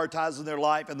 prioritizing their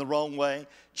life in the wrong way,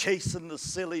 chasing the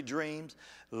silly dreams,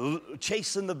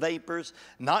 chasing the vapors,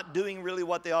 not doing really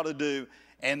what they ought to do.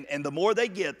 And the more they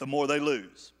get, the more they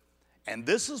lose. And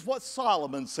this is what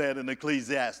Solomon said in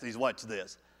Ecclesiastes. Watch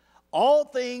this. All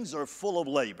things are full of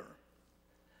labor.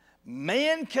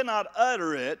 Man cannot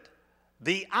utter it.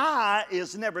 The eye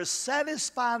is never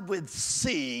satisfied with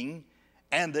seeing,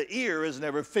 and the ear is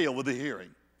never filled with the hearing.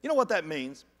 You know what that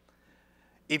means?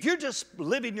 If you're just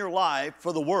living your life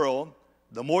for the world,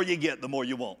 the more you get, the more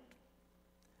you want.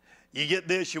 You get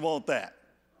this, you want that.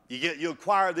 You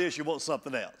acquire this, you want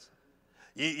something else.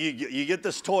 You get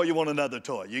this toy, you want another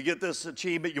toy. You get this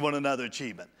achievement, you want another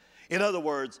achievement. In other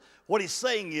words, what he's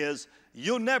saying is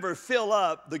you'll never fill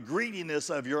up the greediness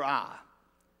of your eye.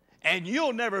 And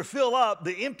you'll never fill up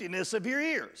the emptiness of your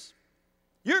ears.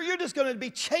 You're just going to be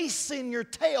chasing your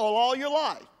tail all your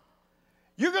life.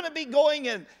 You're going to be going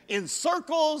in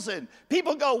circles, and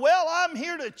people go, well, I'm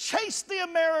here to chase the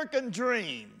American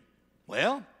dream.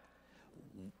 Well,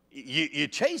 you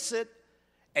chase it,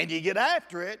 and you get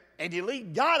after it, and you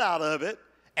leave God out of it,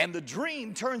 and the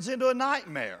dream turns into a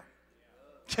nightmare.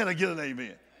 Can I get an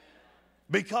amen?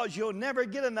 Because you'll never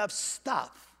get enough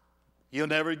stuff. You'll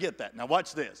never get that. Now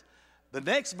watch this. The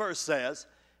next verse says,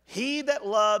 he that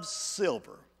loves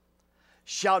silver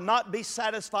shall not be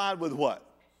satisfied with what?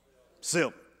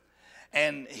 Silver.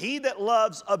 And he that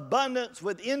loves abundance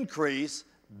with increase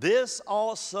this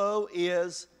also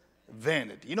is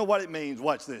vanity. You know what it means?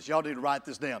 Watch this. Y'all need to write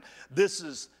this down. This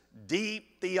is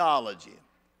deep theology.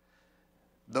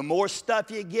 The more stuff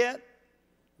you get,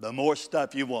 the more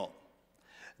stuff you want.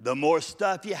 The more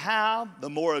stuff you have, the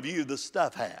more of you the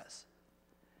stuff has.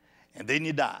 And then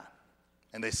you die.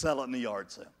 And they sell it in the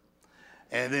yard sale.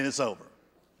 And then it's over.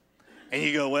 And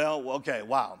you go, well, okay,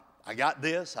 wow. I got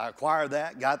this, I acquired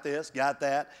that, got this, got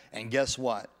that. And guess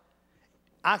what?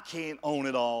 I can't own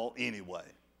it all anyway.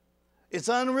 It's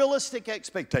an unrealistic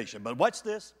expectation. But watch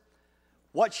this.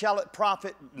 What shall it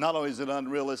profit? Not only is it an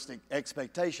unrealistic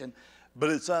expectation, but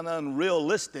it's an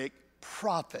unrealistic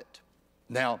profit.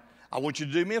 Now, I want you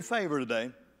to do me a favor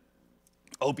today.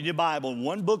 Open your Bible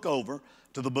one book over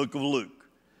to the book of Luke.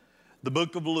 The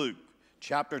book of Luke,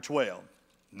 chapter 12.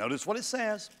 Notice what it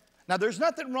says. Now, there's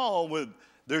nothing wrong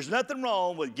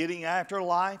with getting after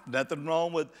life, nothing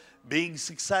wrong with being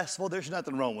successful. There's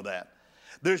nothing wrong with that.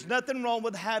 There's nothing wrong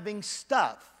with having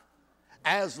stuff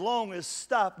as long as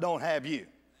stuff don't have you.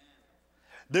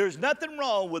 There's nothing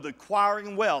wrong with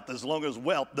acquiring wealth as long as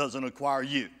wealth doesn't acquire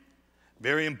you.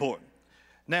 Very important.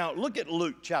 Now, look at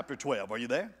Luke chapter 12. Are you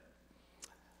there?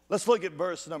 Let's look at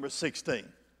verse number 16.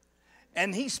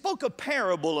 And he spoke a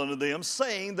parable unto them,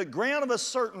 saying, the ground of a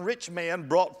certain rich man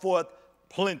brought forth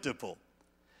plentiful.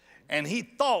 And he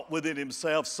thought within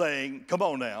himself, saying, come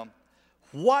on now,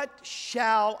 what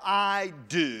shall I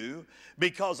do,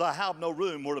 because I have no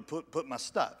room where to put my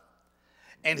stuff?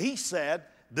 And he said,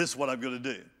 this is what I'm going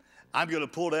to do. I'm going to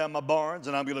pull down my barns,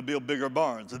 and I'm going to build bigger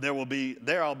barns, and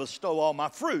there I'll bestow all my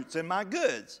fruits and my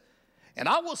goods. And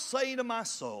I will say to my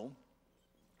soul,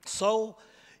 soul,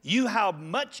 you have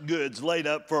much goods laid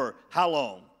up for how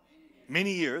long?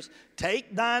 Many years.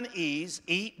 Take thine ease,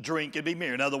 eat, drink, and be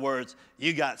merry. In other words,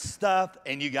 you got stuff,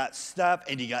 and you got stuff,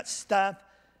 and you got stuff.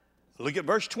 Look at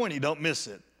verse 20. Don't miss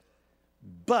it.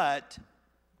 But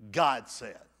God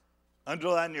said,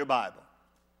 underline your Bible.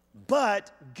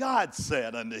 But God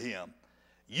said unto him,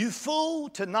 you fool,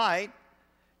 tonight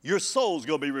your soul's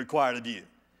going to be required of you.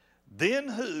 Then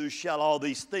whose shall all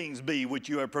these things be which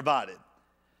you have provided?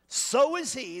 So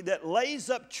is he that lays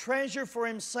up treasure for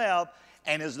himself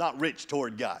and is not rich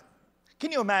toward God.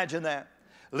 Can you imagine that?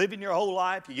 Living your whole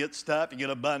life, you get stuff, you get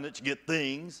abundance, you get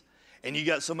things, and you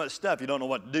got so much stuff you don't know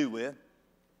what to do with.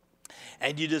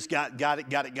 And you just got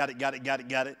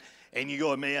it. And you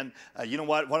go, man, you know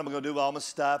what? What am I going to do with all my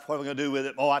stuff? What am I going to do with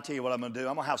it? Oh, I tell you what I'm going to do.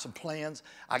 I'm going to have some plans.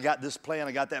 I got this plan.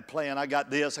 I got that plan. I got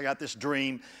this. I got this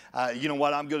dream. You know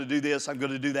what? I'm going to do this. I'm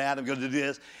going to do that. I'm going to do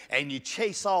this. And you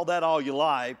chase all that all your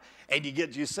life, and you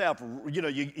get yourself, you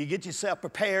get yourself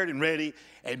prepared and ready,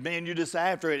 and man, you're just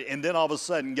after it. And then all of a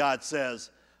sudden, God says,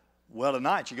 well,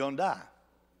 tonight you're going to die.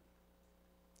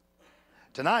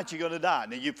 Tonight you're going to die.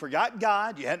 Now, you forgot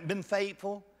God. You hadn't been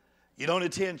faithful. You don't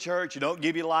attend church, you don't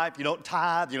give your life, you don't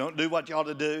tithe, you don't do what you ought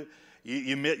to do.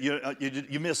 You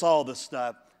miss all this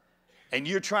stuff. And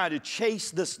you're trying to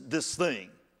chase this thing.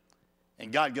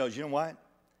 And God goes, you know what?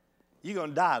 You're going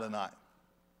to die tonight.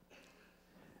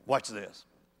 Watch this.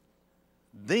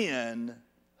 Then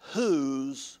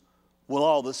whose will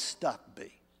all this stuff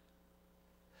be?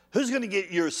 Who's going to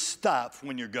get your stuff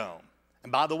when you're gone?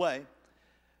 And by the way,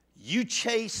 you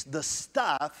chase the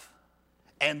stuff,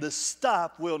 and the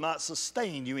stuff will not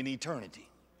sustain you in eternity.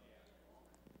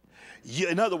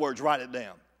 In other words, write it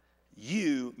down.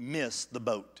 You missed the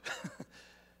boat.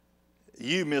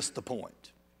 You missed the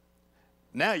point.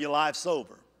 Now your life's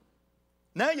over.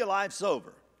 Now your life's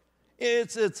over.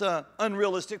 It's an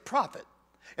unrealistic profit.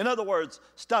 In other words,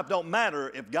 stuff don't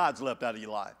matter if God's left out of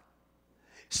your life.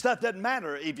 Stuff doesn't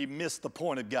matter if you miss the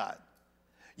point of God.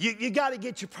 You got to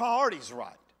get your priorities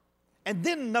right. And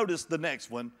then notice the next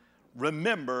one.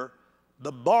 Remember,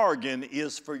 the bargain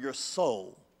is for your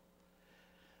soul.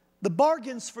 The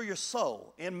bargain's for your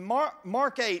soul. In Mark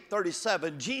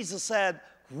 8:37, Jesus said,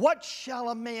 what shall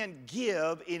a man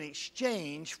give in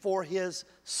exchange for his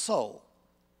soul?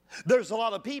 There's a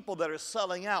lot of people that are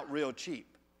selling out real cheap.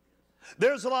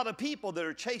 There's a lot of people that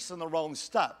are chasing the wrong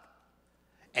stuff.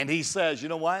 And he says, you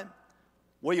know what?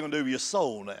 What are you going to do with your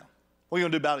soul now? What are you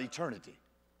going to do about eternity?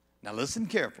 Now listen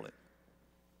carefully.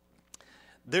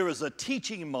 There is a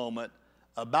teaching moment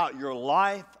about your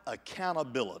life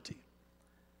accountability.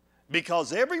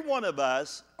 Because every one of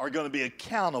us are going to be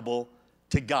accountable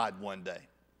to God one day.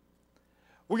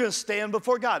 We're going to stand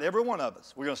before God, every one of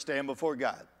us. We're going to stand before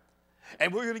God.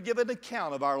 And we're going to give an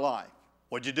account of our life.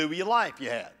 What'd you do with your life you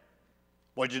had?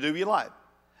 What'd you do with your life?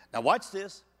 Now watch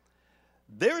this.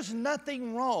 There's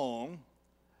nothing wrong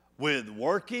with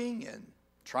working and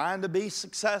trying to be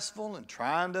successful and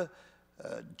trying to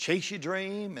chase your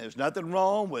dream. There's nothing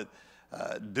wrong with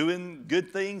doing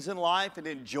good things in life and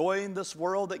enjoying this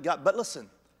world that God. But listen,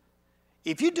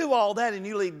 if you do all that and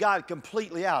you leave God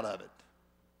completely out of it,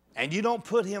 and you don't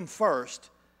put Him first,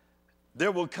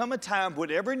 there will come a time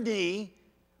when every knee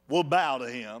will bow to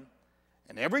Him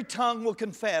and every tongue will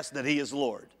confess that He is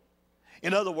Lord.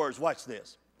 In other words, watch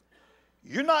this.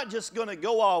 You're not just going to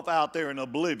go off out there in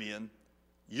oblivion.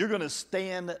 You're going to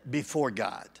stand before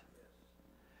God.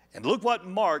 And look what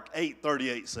Mark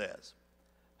 8:38 says.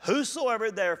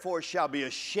 Whosoever therefore shall be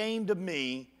ashamed of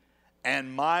me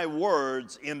and my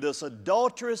words in this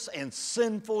adulterous and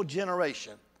sinful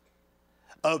generation,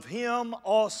 of him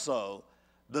also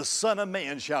the Son of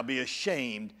Man shall be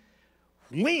ashamed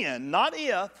when, not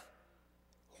if,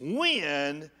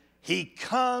 when He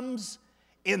comes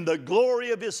in the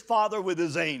glory of His Father with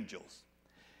His angels.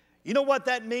 You know what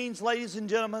that means, ladies and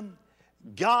gentlemen?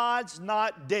 God's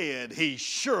not dead. He's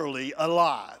surely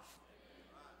alive.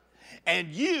 And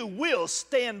you will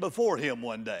stand before Him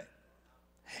one day.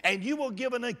 And you will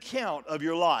give an account of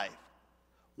your life.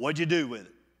 What'd you do with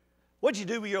it? What'd you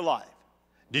do with your life?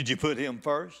 Did you put Him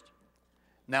first?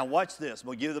 Now watch this.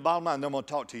 We'll give you the bottom line, then I'm going to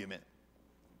talk to you a minute.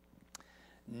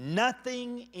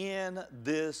 Nothing in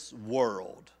this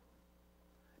world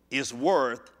is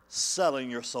worth selling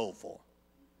your soul for.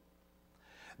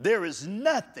 There is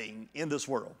nothing in this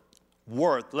world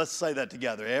worth, let's say that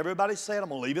together. Everybody say it. I'm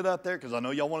going to leave it up there because I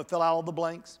know y'all want to fill out all the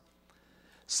blanks.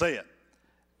 Say it.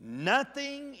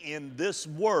 Nothing in this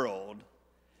world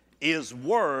is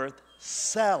worth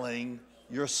selling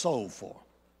your soul for.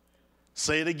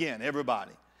 Say it again,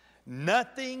 everybody.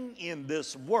 Nothing in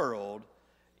this world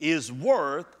is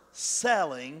worth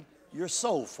selling your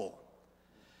soul for.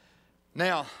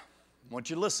 Now, I want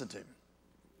you to listen to me.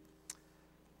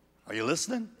 Are you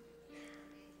listening?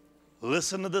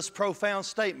 Listen to this profound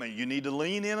statement. You need to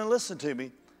lean in and listen to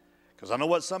me, because I know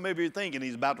what some of you are thinking.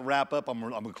 He's about to wrap up. I'm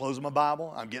going to close my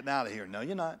Bible. I'm getting out of here. No,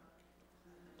 you're not.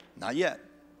 Not yet.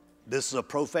 This is a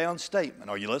profound statement.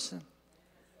 Are you listening?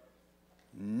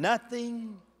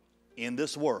 Nothing in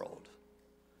this world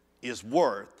is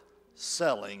worth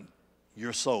selling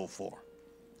your soul for.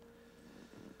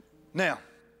 Now,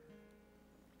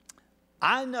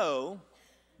 I know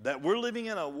that we're living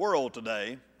in a world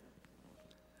today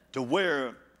to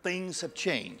where things have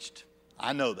changed.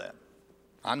 I know that.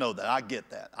 I know that. I get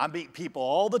that. I meet people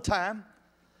all the time,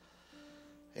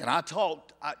 and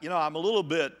I'm a little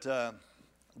bit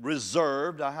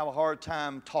reserved. I have a hard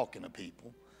time talking to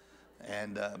people.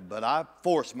 But I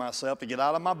force myself to get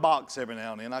out of my box every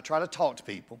now and then. I try to talk to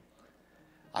people.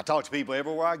 I talk to people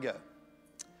everywhere I go.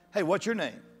 Hey, what's your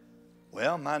name?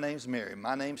 Well, my name's Mary.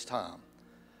 My name's Tom.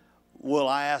 Well,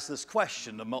 I ask this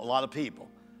question to a lot of people.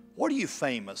 What are you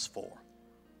famous for?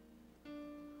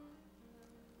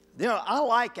 You know, I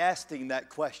like asking that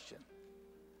question.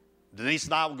 Denise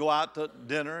and I will go out to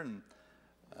dinner, and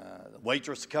the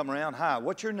waitress will come around. Hi,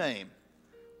 what's your name?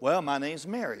 Well, my name's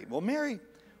Mary. Well, Mary,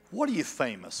 what are you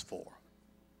famous for?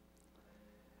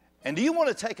 And do you want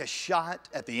to take a shot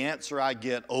at the answer I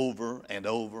get over and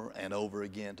over and over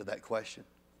again to that question?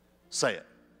 Say it.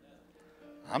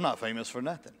 I'm not famous for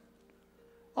nothing.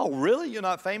 Oh, really? You're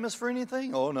not famous for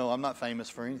anything? Oh, no, I'm not famous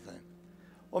for anything.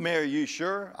 Well, Mary, are you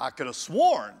sure? I could have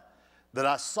sworn that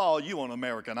I saw you on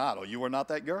American Idol. You were not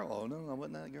that girl? Oh, no, I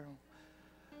wasn't that girl.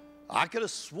 I could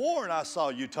have sworn I saw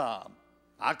you, Tom.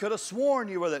 I could have sworn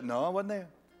you were that. No, I wasn't there.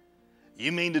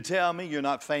 You mean to tell me you're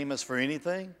not famous for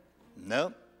anything?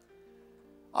 No.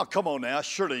 Oh, come on now.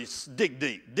 Surely dig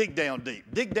deep. Dig down deep.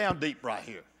 Dig down deep right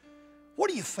here. What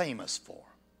are you famous for?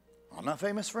 I'm not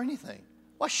famous for anything.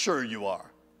 Why, sure you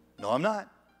are. No, I'm not.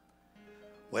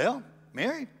 Well,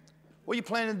 Mary, what are you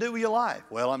planning to do with your life?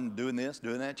 Well, I'm doing this,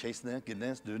 doing that, chasing that, getting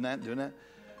this, doing that, doing that.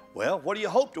 Well, what do you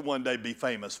hope to one day be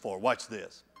famous for? Watch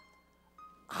this.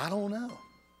 I don't know.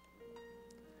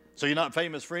 So you're not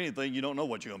famous for anything. You don't know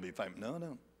what you're going to be famous.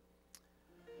 No.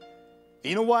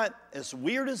 You know what? As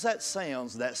weird as that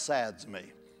sounds, that saddens me.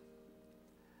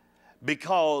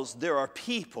 Because there are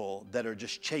people that are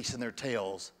just chasing their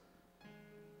tails,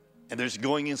 and they're just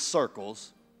going in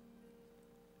circles,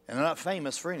 and they're not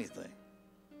famous for anything.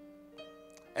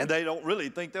 And they don't really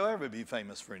think they'll ever be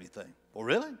famous for anything. Well,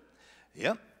 really?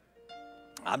 Yep.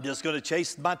 I'm just going to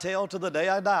chase my tail to the day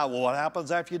I die. Well, what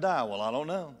happens after you die? Well, I don't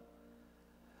know.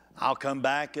 I'll come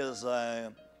back as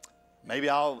maybe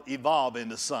I'll evolve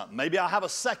into something. Maybe I'll have a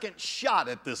second shot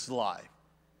at this life.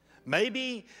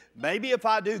 Maybe if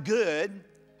I do good,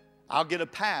 I'll get a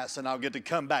pass and I'll get to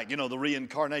come back. You know, the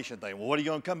reincarnation thing. Well, what are you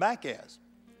going to come back as?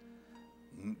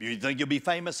 You think you'll be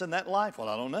famous in that life? Well,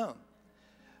 I don't know.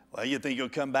 Well, you think you'll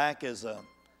come back as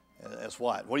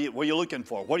what? What are you looking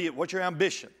for? What's your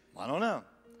ambition? I don't know.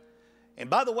 And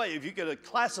by the way, if you could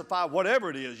classify whatever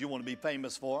it is you want to be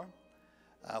famous for,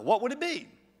 what would it be?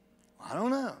 I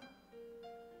don't know.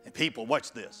 And people,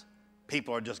 watch this.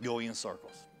 People are just going in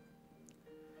circles.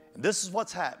 And this is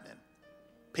what's happening.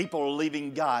 People are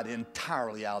leaving God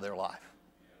entirely out of their life.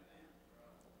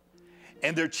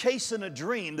 And they're chasing a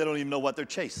dream they don't even know what they're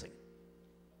chasing.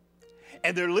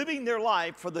 And they're living their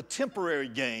life for the temporary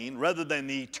gain rather than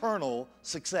the eternal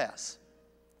success.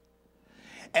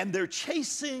 And they're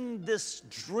chasing this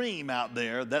dream out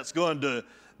there that's going to,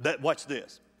 watch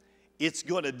this, it's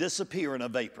going to disappear in a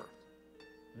vapor,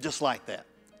 just like that.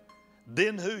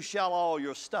 Then who shall all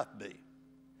your stuff be?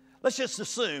 Let's just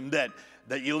assume that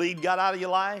you lead God out of your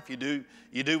life, you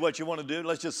do what you want to do.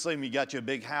 Let's just assume you got you a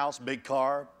big house, big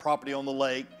car, property on the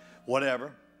lake,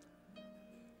 whatever.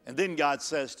 And then God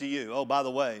says to you, oh, by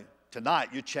the way, tonight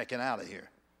you're checking out of here.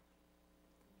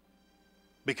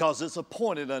 Because it's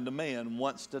appointed unto man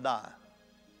once to die.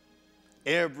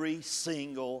 Every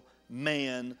single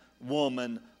man,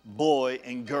 woman, boy,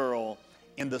 and girl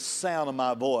in the sound of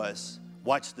my voice,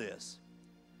 watch this.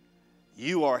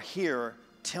 You are here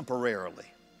temporarily.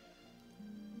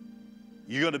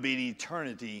 You're going to be in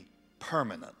eternity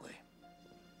permanently.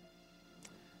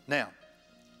 Now,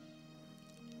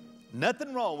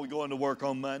 nothing wrong with going to work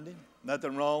on Monday.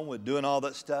 Nothing wrong with doing all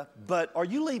that stuff. But are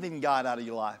you leaving God out of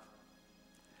your life?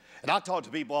 And I talk to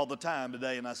people all the time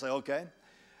today, and I say, okay,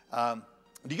 do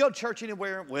you go to church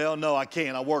anywhere? Well, no, I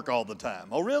can't. I work all the time.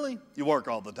 Oh, really? You work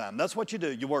all the time. That's what you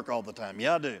do. You work all the time.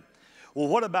 Yeah, I do. Well,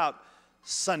 what about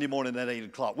Sunday morning at 8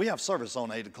 o'clock? We have service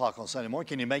on 8 o'clock on Sunday morning.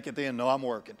 Can you make it then? No, I'm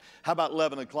working. How about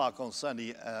 11 o'clock on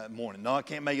Sunday morning? No, I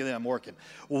can't make it then. I'm working.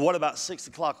 Well, what about 6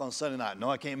 o'clock on Sunday night? No,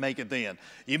 I can't make it then.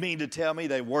 You mean to tell me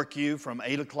they work you from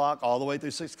 8 o'clock all the way through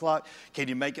 6 o'clock? Can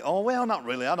you make it? Oh, well, not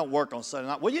really. I don't work on Sunday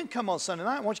night. Well, you can come on Sunday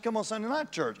night. Why don't you come on Sunday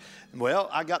night to church? Well,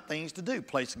 I got things to do,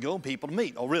 place to go, and people to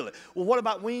meet. Oh, really? Well, what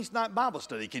about Wednesday night Bible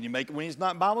study? Can you make a Wednesday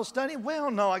night Bible study? Well,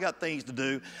 no, I got things to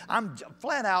do. I'm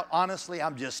flat out, honestly,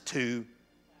 I'm just too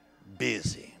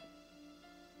busy,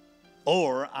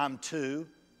 or I'm too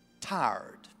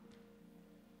tired,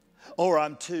 or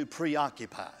I'm too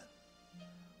preoccupied.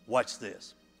 Watch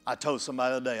this. I told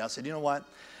somebody today, I said, you know what?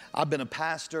 I've been a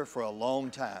pastor for a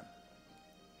long time.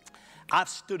 I've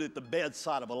stood at the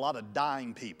bedside of a lot of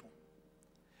dying people,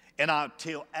 and I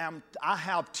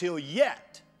have till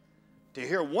yet to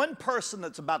hear one person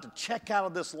that's about to check out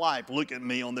of this life look at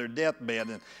me on their deathbed,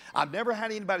 and I've never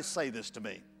had anybody say this to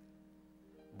me.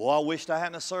 Boy, I wished I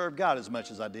hadn't served God as much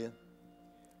as I did.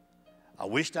 I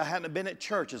wished I hadn't been at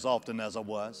church as often as I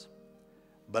was.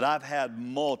 But I've had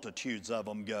multitudes of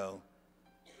them go,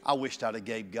 I wished I'd have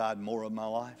gave God more of my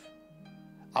life.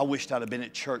 I wished I'd have been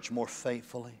at church more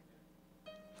faithfully.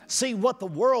 See, what the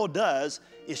world does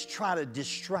is try to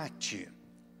distract you.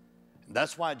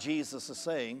 That's why Jesus is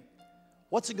saying,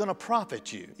 what's it going to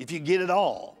profit you if you get it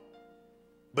all,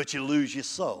 but you lose your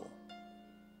soul?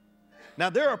 Now,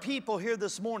 there are people here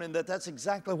this morning that's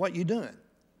exactly what you're doing.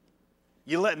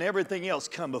 You're letting everything else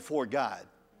come before God.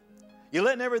 You're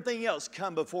letting everything else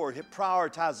come before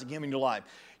prioritizing Him in your life.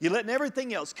 You're letting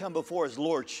everything else come before His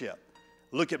Lordship.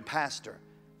 Look at Pastor.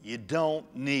 You don't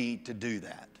need to do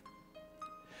that.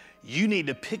 You need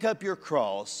to pick up your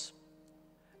cross,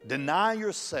 deny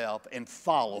yourself, and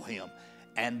follow Him.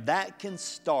 And that can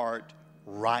start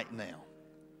right now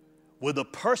with a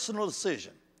personal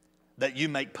decision that you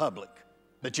make public.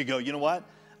 That you go, you know what?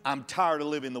 I'm tired of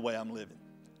living the way I'm living.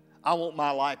 I want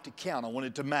my life to count. I want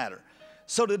it to matter.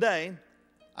 So today,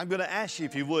 I'm going to ask you,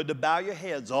 if you would, to bow your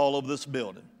heads all over this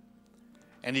building.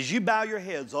 And as you bow your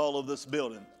heads all over this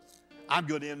building, I'm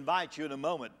going to invite you in a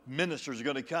moment. Ministers are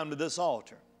going to come to this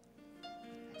altar.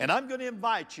 And I'm going to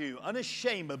invite you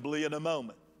unashamedly in a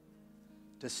moment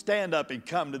to stand up and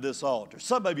come to this altar.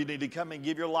 Some of you need to come and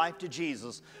give your life to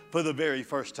Jesus for the very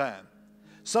first time.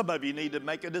 Some of you need to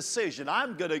make a decision.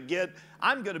 I'm going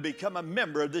to become a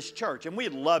member of this church, and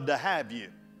we'd love to have you.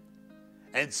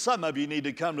 And some of you need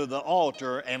to come to the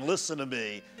altar and listen to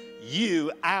me.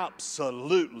 You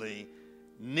absolutely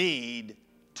need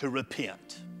to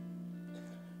repent.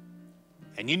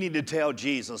 And you need to tell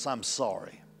Jesus, I'm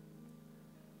sorry,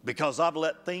 because I've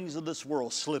let things of this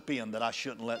world slip in that I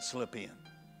shouldn't let slip in.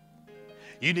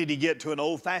 You need to get to an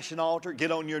old-fashioned altar,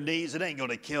 get on your knees. It ain't going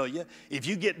to kill you. If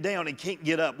you get down and can't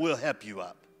get up, we'll help you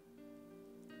up.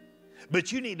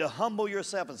 But you need to humble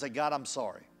yourself and say, God, I'm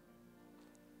sorry.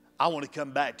 I want to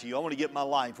come back to you. I want to get my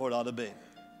life where it ought to be.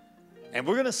 And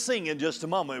we're going to sing in just a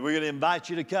moment. We're going to invite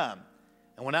you to come.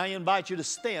 And when I invite you to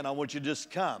stand, I want you to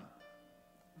just come.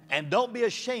 And don't be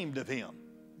ashamed of Him.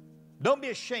 Don't be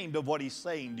ashamed of what He's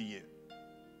saying to you.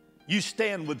 You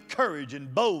stand with courage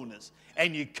and boldness,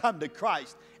 and you come to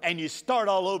Christ, and you start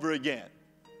all over again.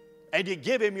 And you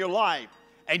give Him your life,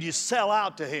 and you sell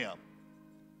out to Him.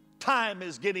 Time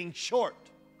is getting short.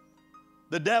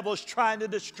 The devil's trying to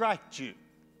distract you.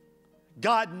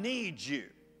 God needs you.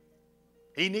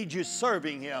 He needs you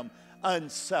serving Him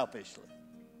unselfishly.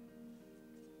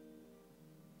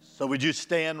 So would you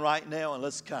stand right now and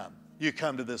let's come. You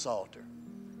come to this altar.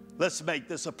 Let's make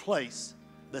this a place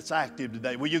that's active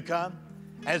today. Will you come?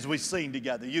 As we sing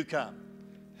together, you come.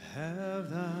 Have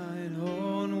thine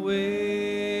own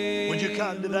way. Would you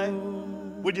come today?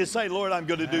 Would you say, Lord, I'm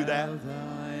going to do that.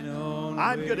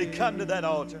 I'm going to come to that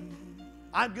altar.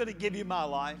 I'm going to give you my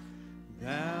life.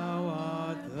 Thou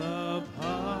art the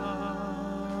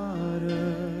potter.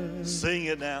 Sing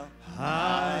it now.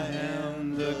 I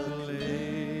am the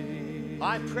clay.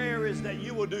 My prayer is that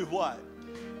you will do what?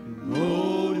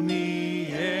 Mold me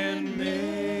and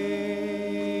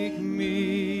make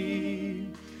me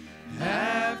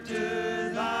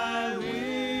after thy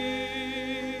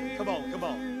will. Come on, come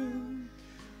on.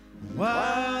 While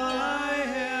I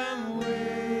am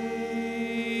waiting.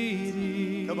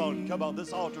 Come on.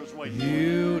 This altar is waiting for you.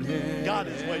 Yielded God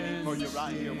is waiting for you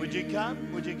right here. Would you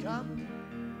come? Would you come?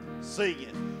 Sing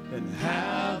it. and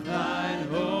have thine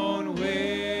own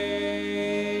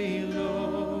way,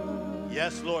 Lord.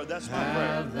 Yes, Lord, that's my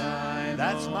prayer.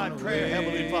 That's my prayer,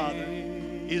 Heavenly Father,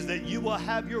 is that you will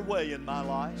have your way in my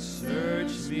life.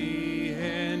 Search me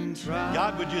and try.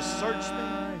 God, would you search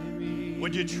me?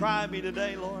 Would you try me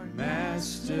today, Lord?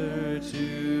 Master,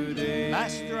 today.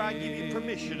 Master, I give you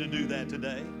permission to do that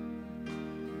today.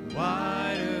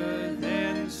 Whiter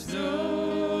than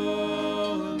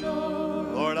snow,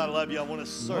 Lord. Lord, I love you. I want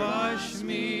to serve you. Wash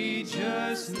me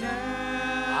just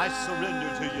now. I surrender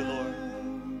to you, Lord.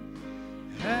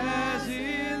 As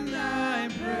in thy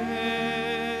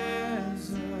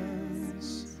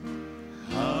presence,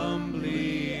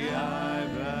 humbly I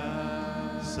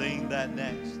bow. Sing that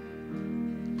next.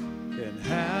 And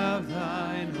have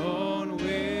thine own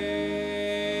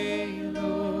way,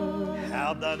 Lord.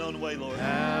 Have thine own way, Lord.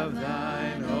 Have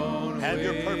thine own way. Have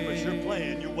your purpose, your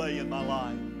plan, your way in my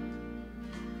life.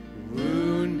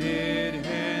 Wounded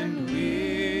and weary.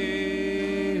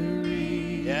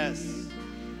 Yes.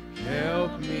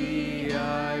 Help me,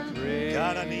 I pray.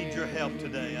 God, I need your help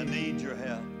today. I need your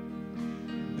help.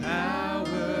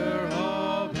 Power,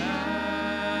 all power.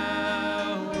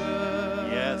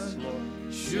 Yes,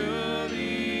 Lord.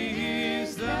 Surely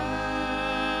is thine.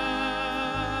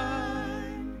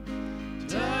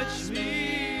 Touch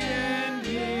me and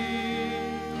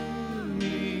heal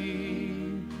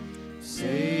me.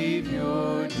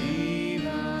 Savior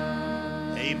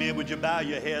divine. Amen. Would you bow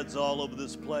your heads all over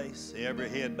this place? Every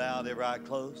head bowed, every eye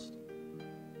closed.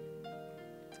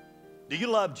 Do you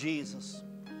love Jesus?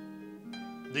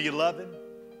 Do you love Him?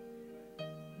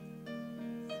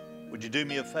 Would you do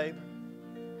me a favor?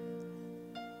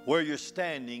 Where you're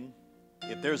standing,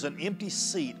 if there's an empty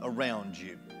seat around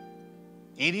you,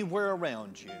 anywhere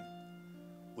around you,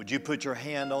 would you put your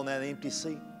hand on that empty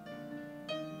seat?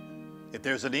 If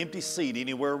there's an empty seat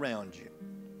anywhere around you,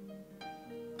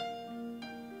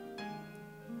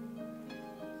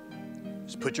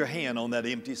 just put your hand on that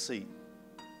empty seat.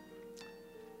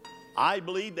 I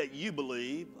believe that you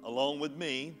believe, along with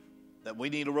me, that we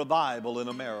need a revival in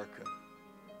America.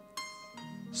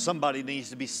 Somebody needs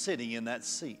to be sitting in that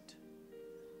seat.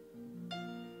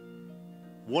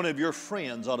 One of your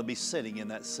friends ought to be sitting in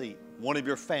that seat. One of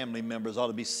your family members ought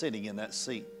to be sitting in that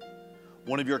seat.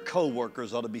 One of your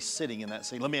co-workers ought to be sitting in that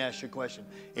seat. Let me ask you a question.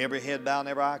 Every head bowed and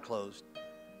every eye closed.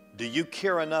 Do you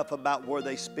care enough about where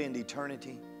they spend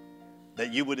eternity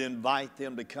that you would invite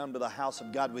them to come to the house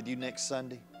of God with you next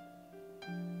Sunday?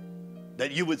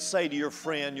 That you would say to your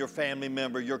friend, your family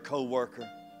member, your co-worker,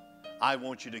 I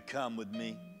want you to come with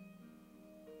me.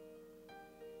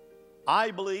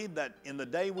 I believe that in the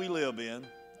day we live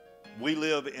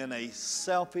in a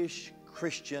selfish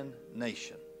Christian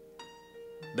nation.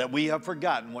 That we have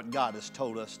forgotten what God has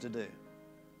told us to do.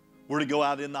 We're to go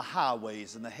out in the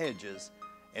highways and the hedges,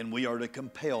 and we are to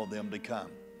compel them to come.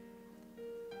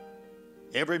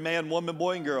 Every man, woman,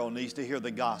 boy, and girl needs to hear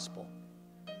the gospel.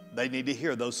 They need to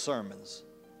hear those sermons.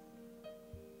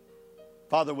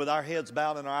 Father, with our heads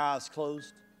bowed and our eyes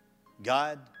closed,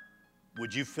 God,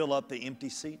 would you fill up the empty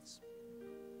seats?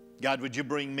 God, would you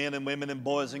bring men and women and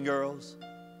boys and girls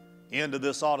into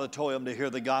this auditorium to hear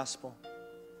the gospel?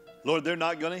 Lord, they're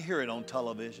not going to hear it on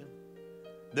television.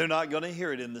 They're not going to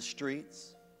hear it in the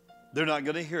streets. They're not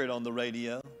going to hear it on the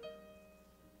radio.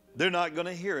 They're not going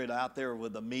to hear it out there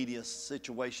with the media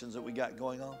situations that we got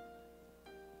going on.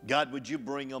 God, would you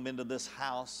bring them into this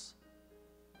house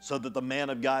so that the man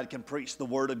of God can preach the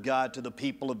word of God to the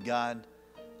people of God,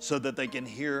 so that they can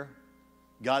hear,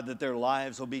 God, that their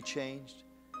lives will be changed.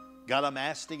 God, I'm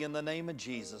asking in the name of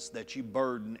Jesus that you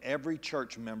burden every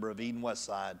church member of Eden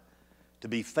Westside to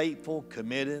be faithful,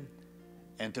 committed,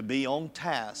 and to be on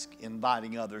task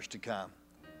inviting others to come.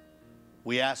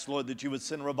 We ask, Lord, that you would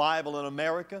send revival in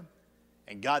America,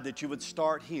 and God, that you would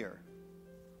start here.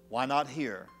 Why not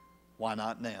here? Why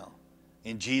not now?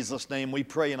 In Jesus' name we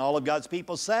pray, and all of God's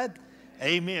people said,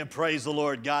 amen. Praise the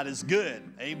Lord. God is good.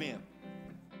 Amen.